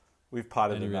wins it. We've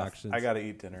potted Any enough. reactions? I got to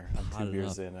eat dinner. I'm 2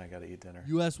 beers in. I got to eat dinner.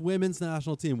 U.S. women's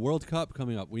national team, World Cup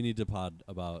coming up. We need to pod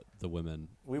about the women.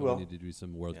 We will. We need to do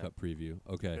some World Cup preview.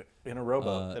 Okay. In a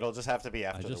rowboat. It'll just have to be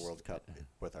after the World Cup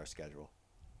with our schedule.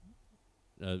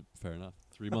 Fair enough.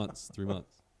 3 months. 3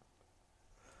 months.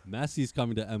 Messi's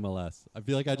coming to MLS. I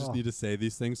feel like I just need to say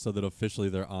these things so that officially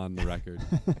they're on the record.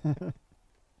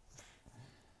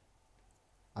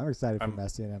 I'm excited for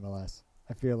Messi and MLS.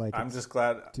 I feel like I'm just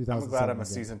glad. I'm glad I'm a again.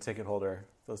 season ticket holder.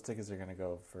 Those tickets are going to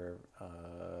go for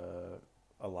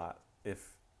a lot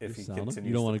if he continues.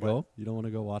 You don't want to go? You don't want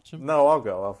to go watch him? No, I'll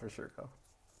go. I'll for sure go.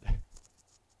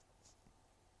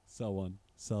 Sell one.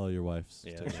 Sell your wife's.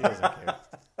 Yeah, she doesn't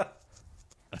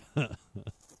care.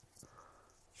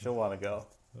 She'll want to go.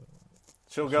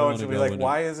 She'll go and she'll be like,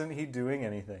 "Why isn't he doing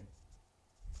anything?"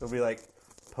 They'll be like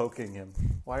poking him.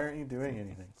 "Why aren't you doing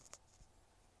anything?"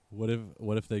 What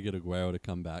if they get Aguero to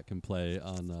come back and play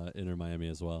on Inter Miami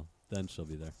as well? Then she'll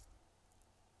be there.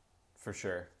 For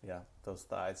sure. Yeah, those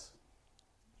thighs.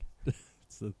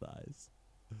 It's the thighs.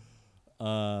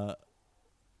 All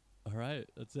right,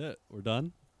 that's it. We're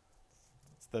done.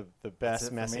 It's the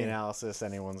best Messi analysis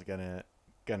anyone's gonna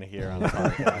hear on the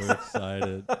podcast. We're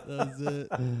excited. That's it.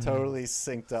 Totally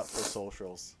synced up for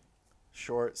socials.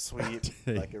 Short, sweet,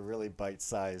 like a really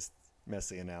bite-sized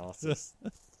Messi analysis.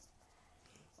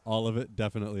 All of it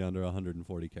definitely under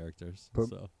 140 characters.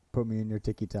 So Put me in your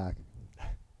tiki-talk.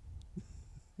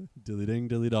 Dilly ding,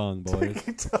 dilly dong, boys.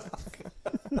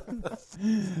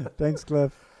 Thanks,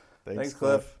 Cliff. Thanks,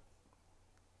 Cliff.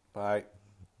 Bye.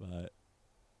 Bye.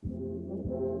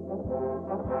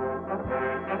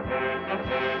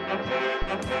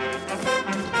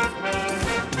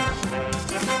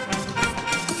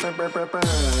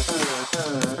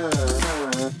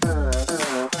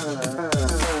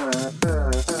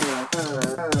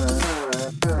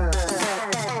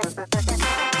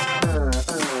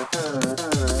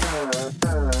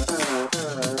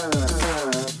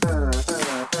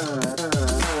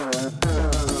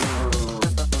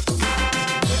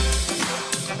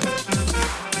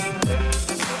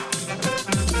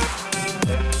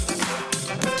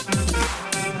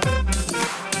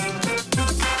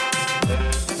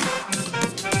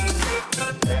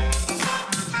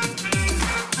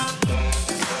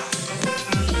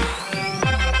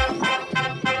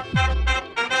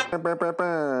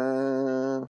 Ba-ba-ba.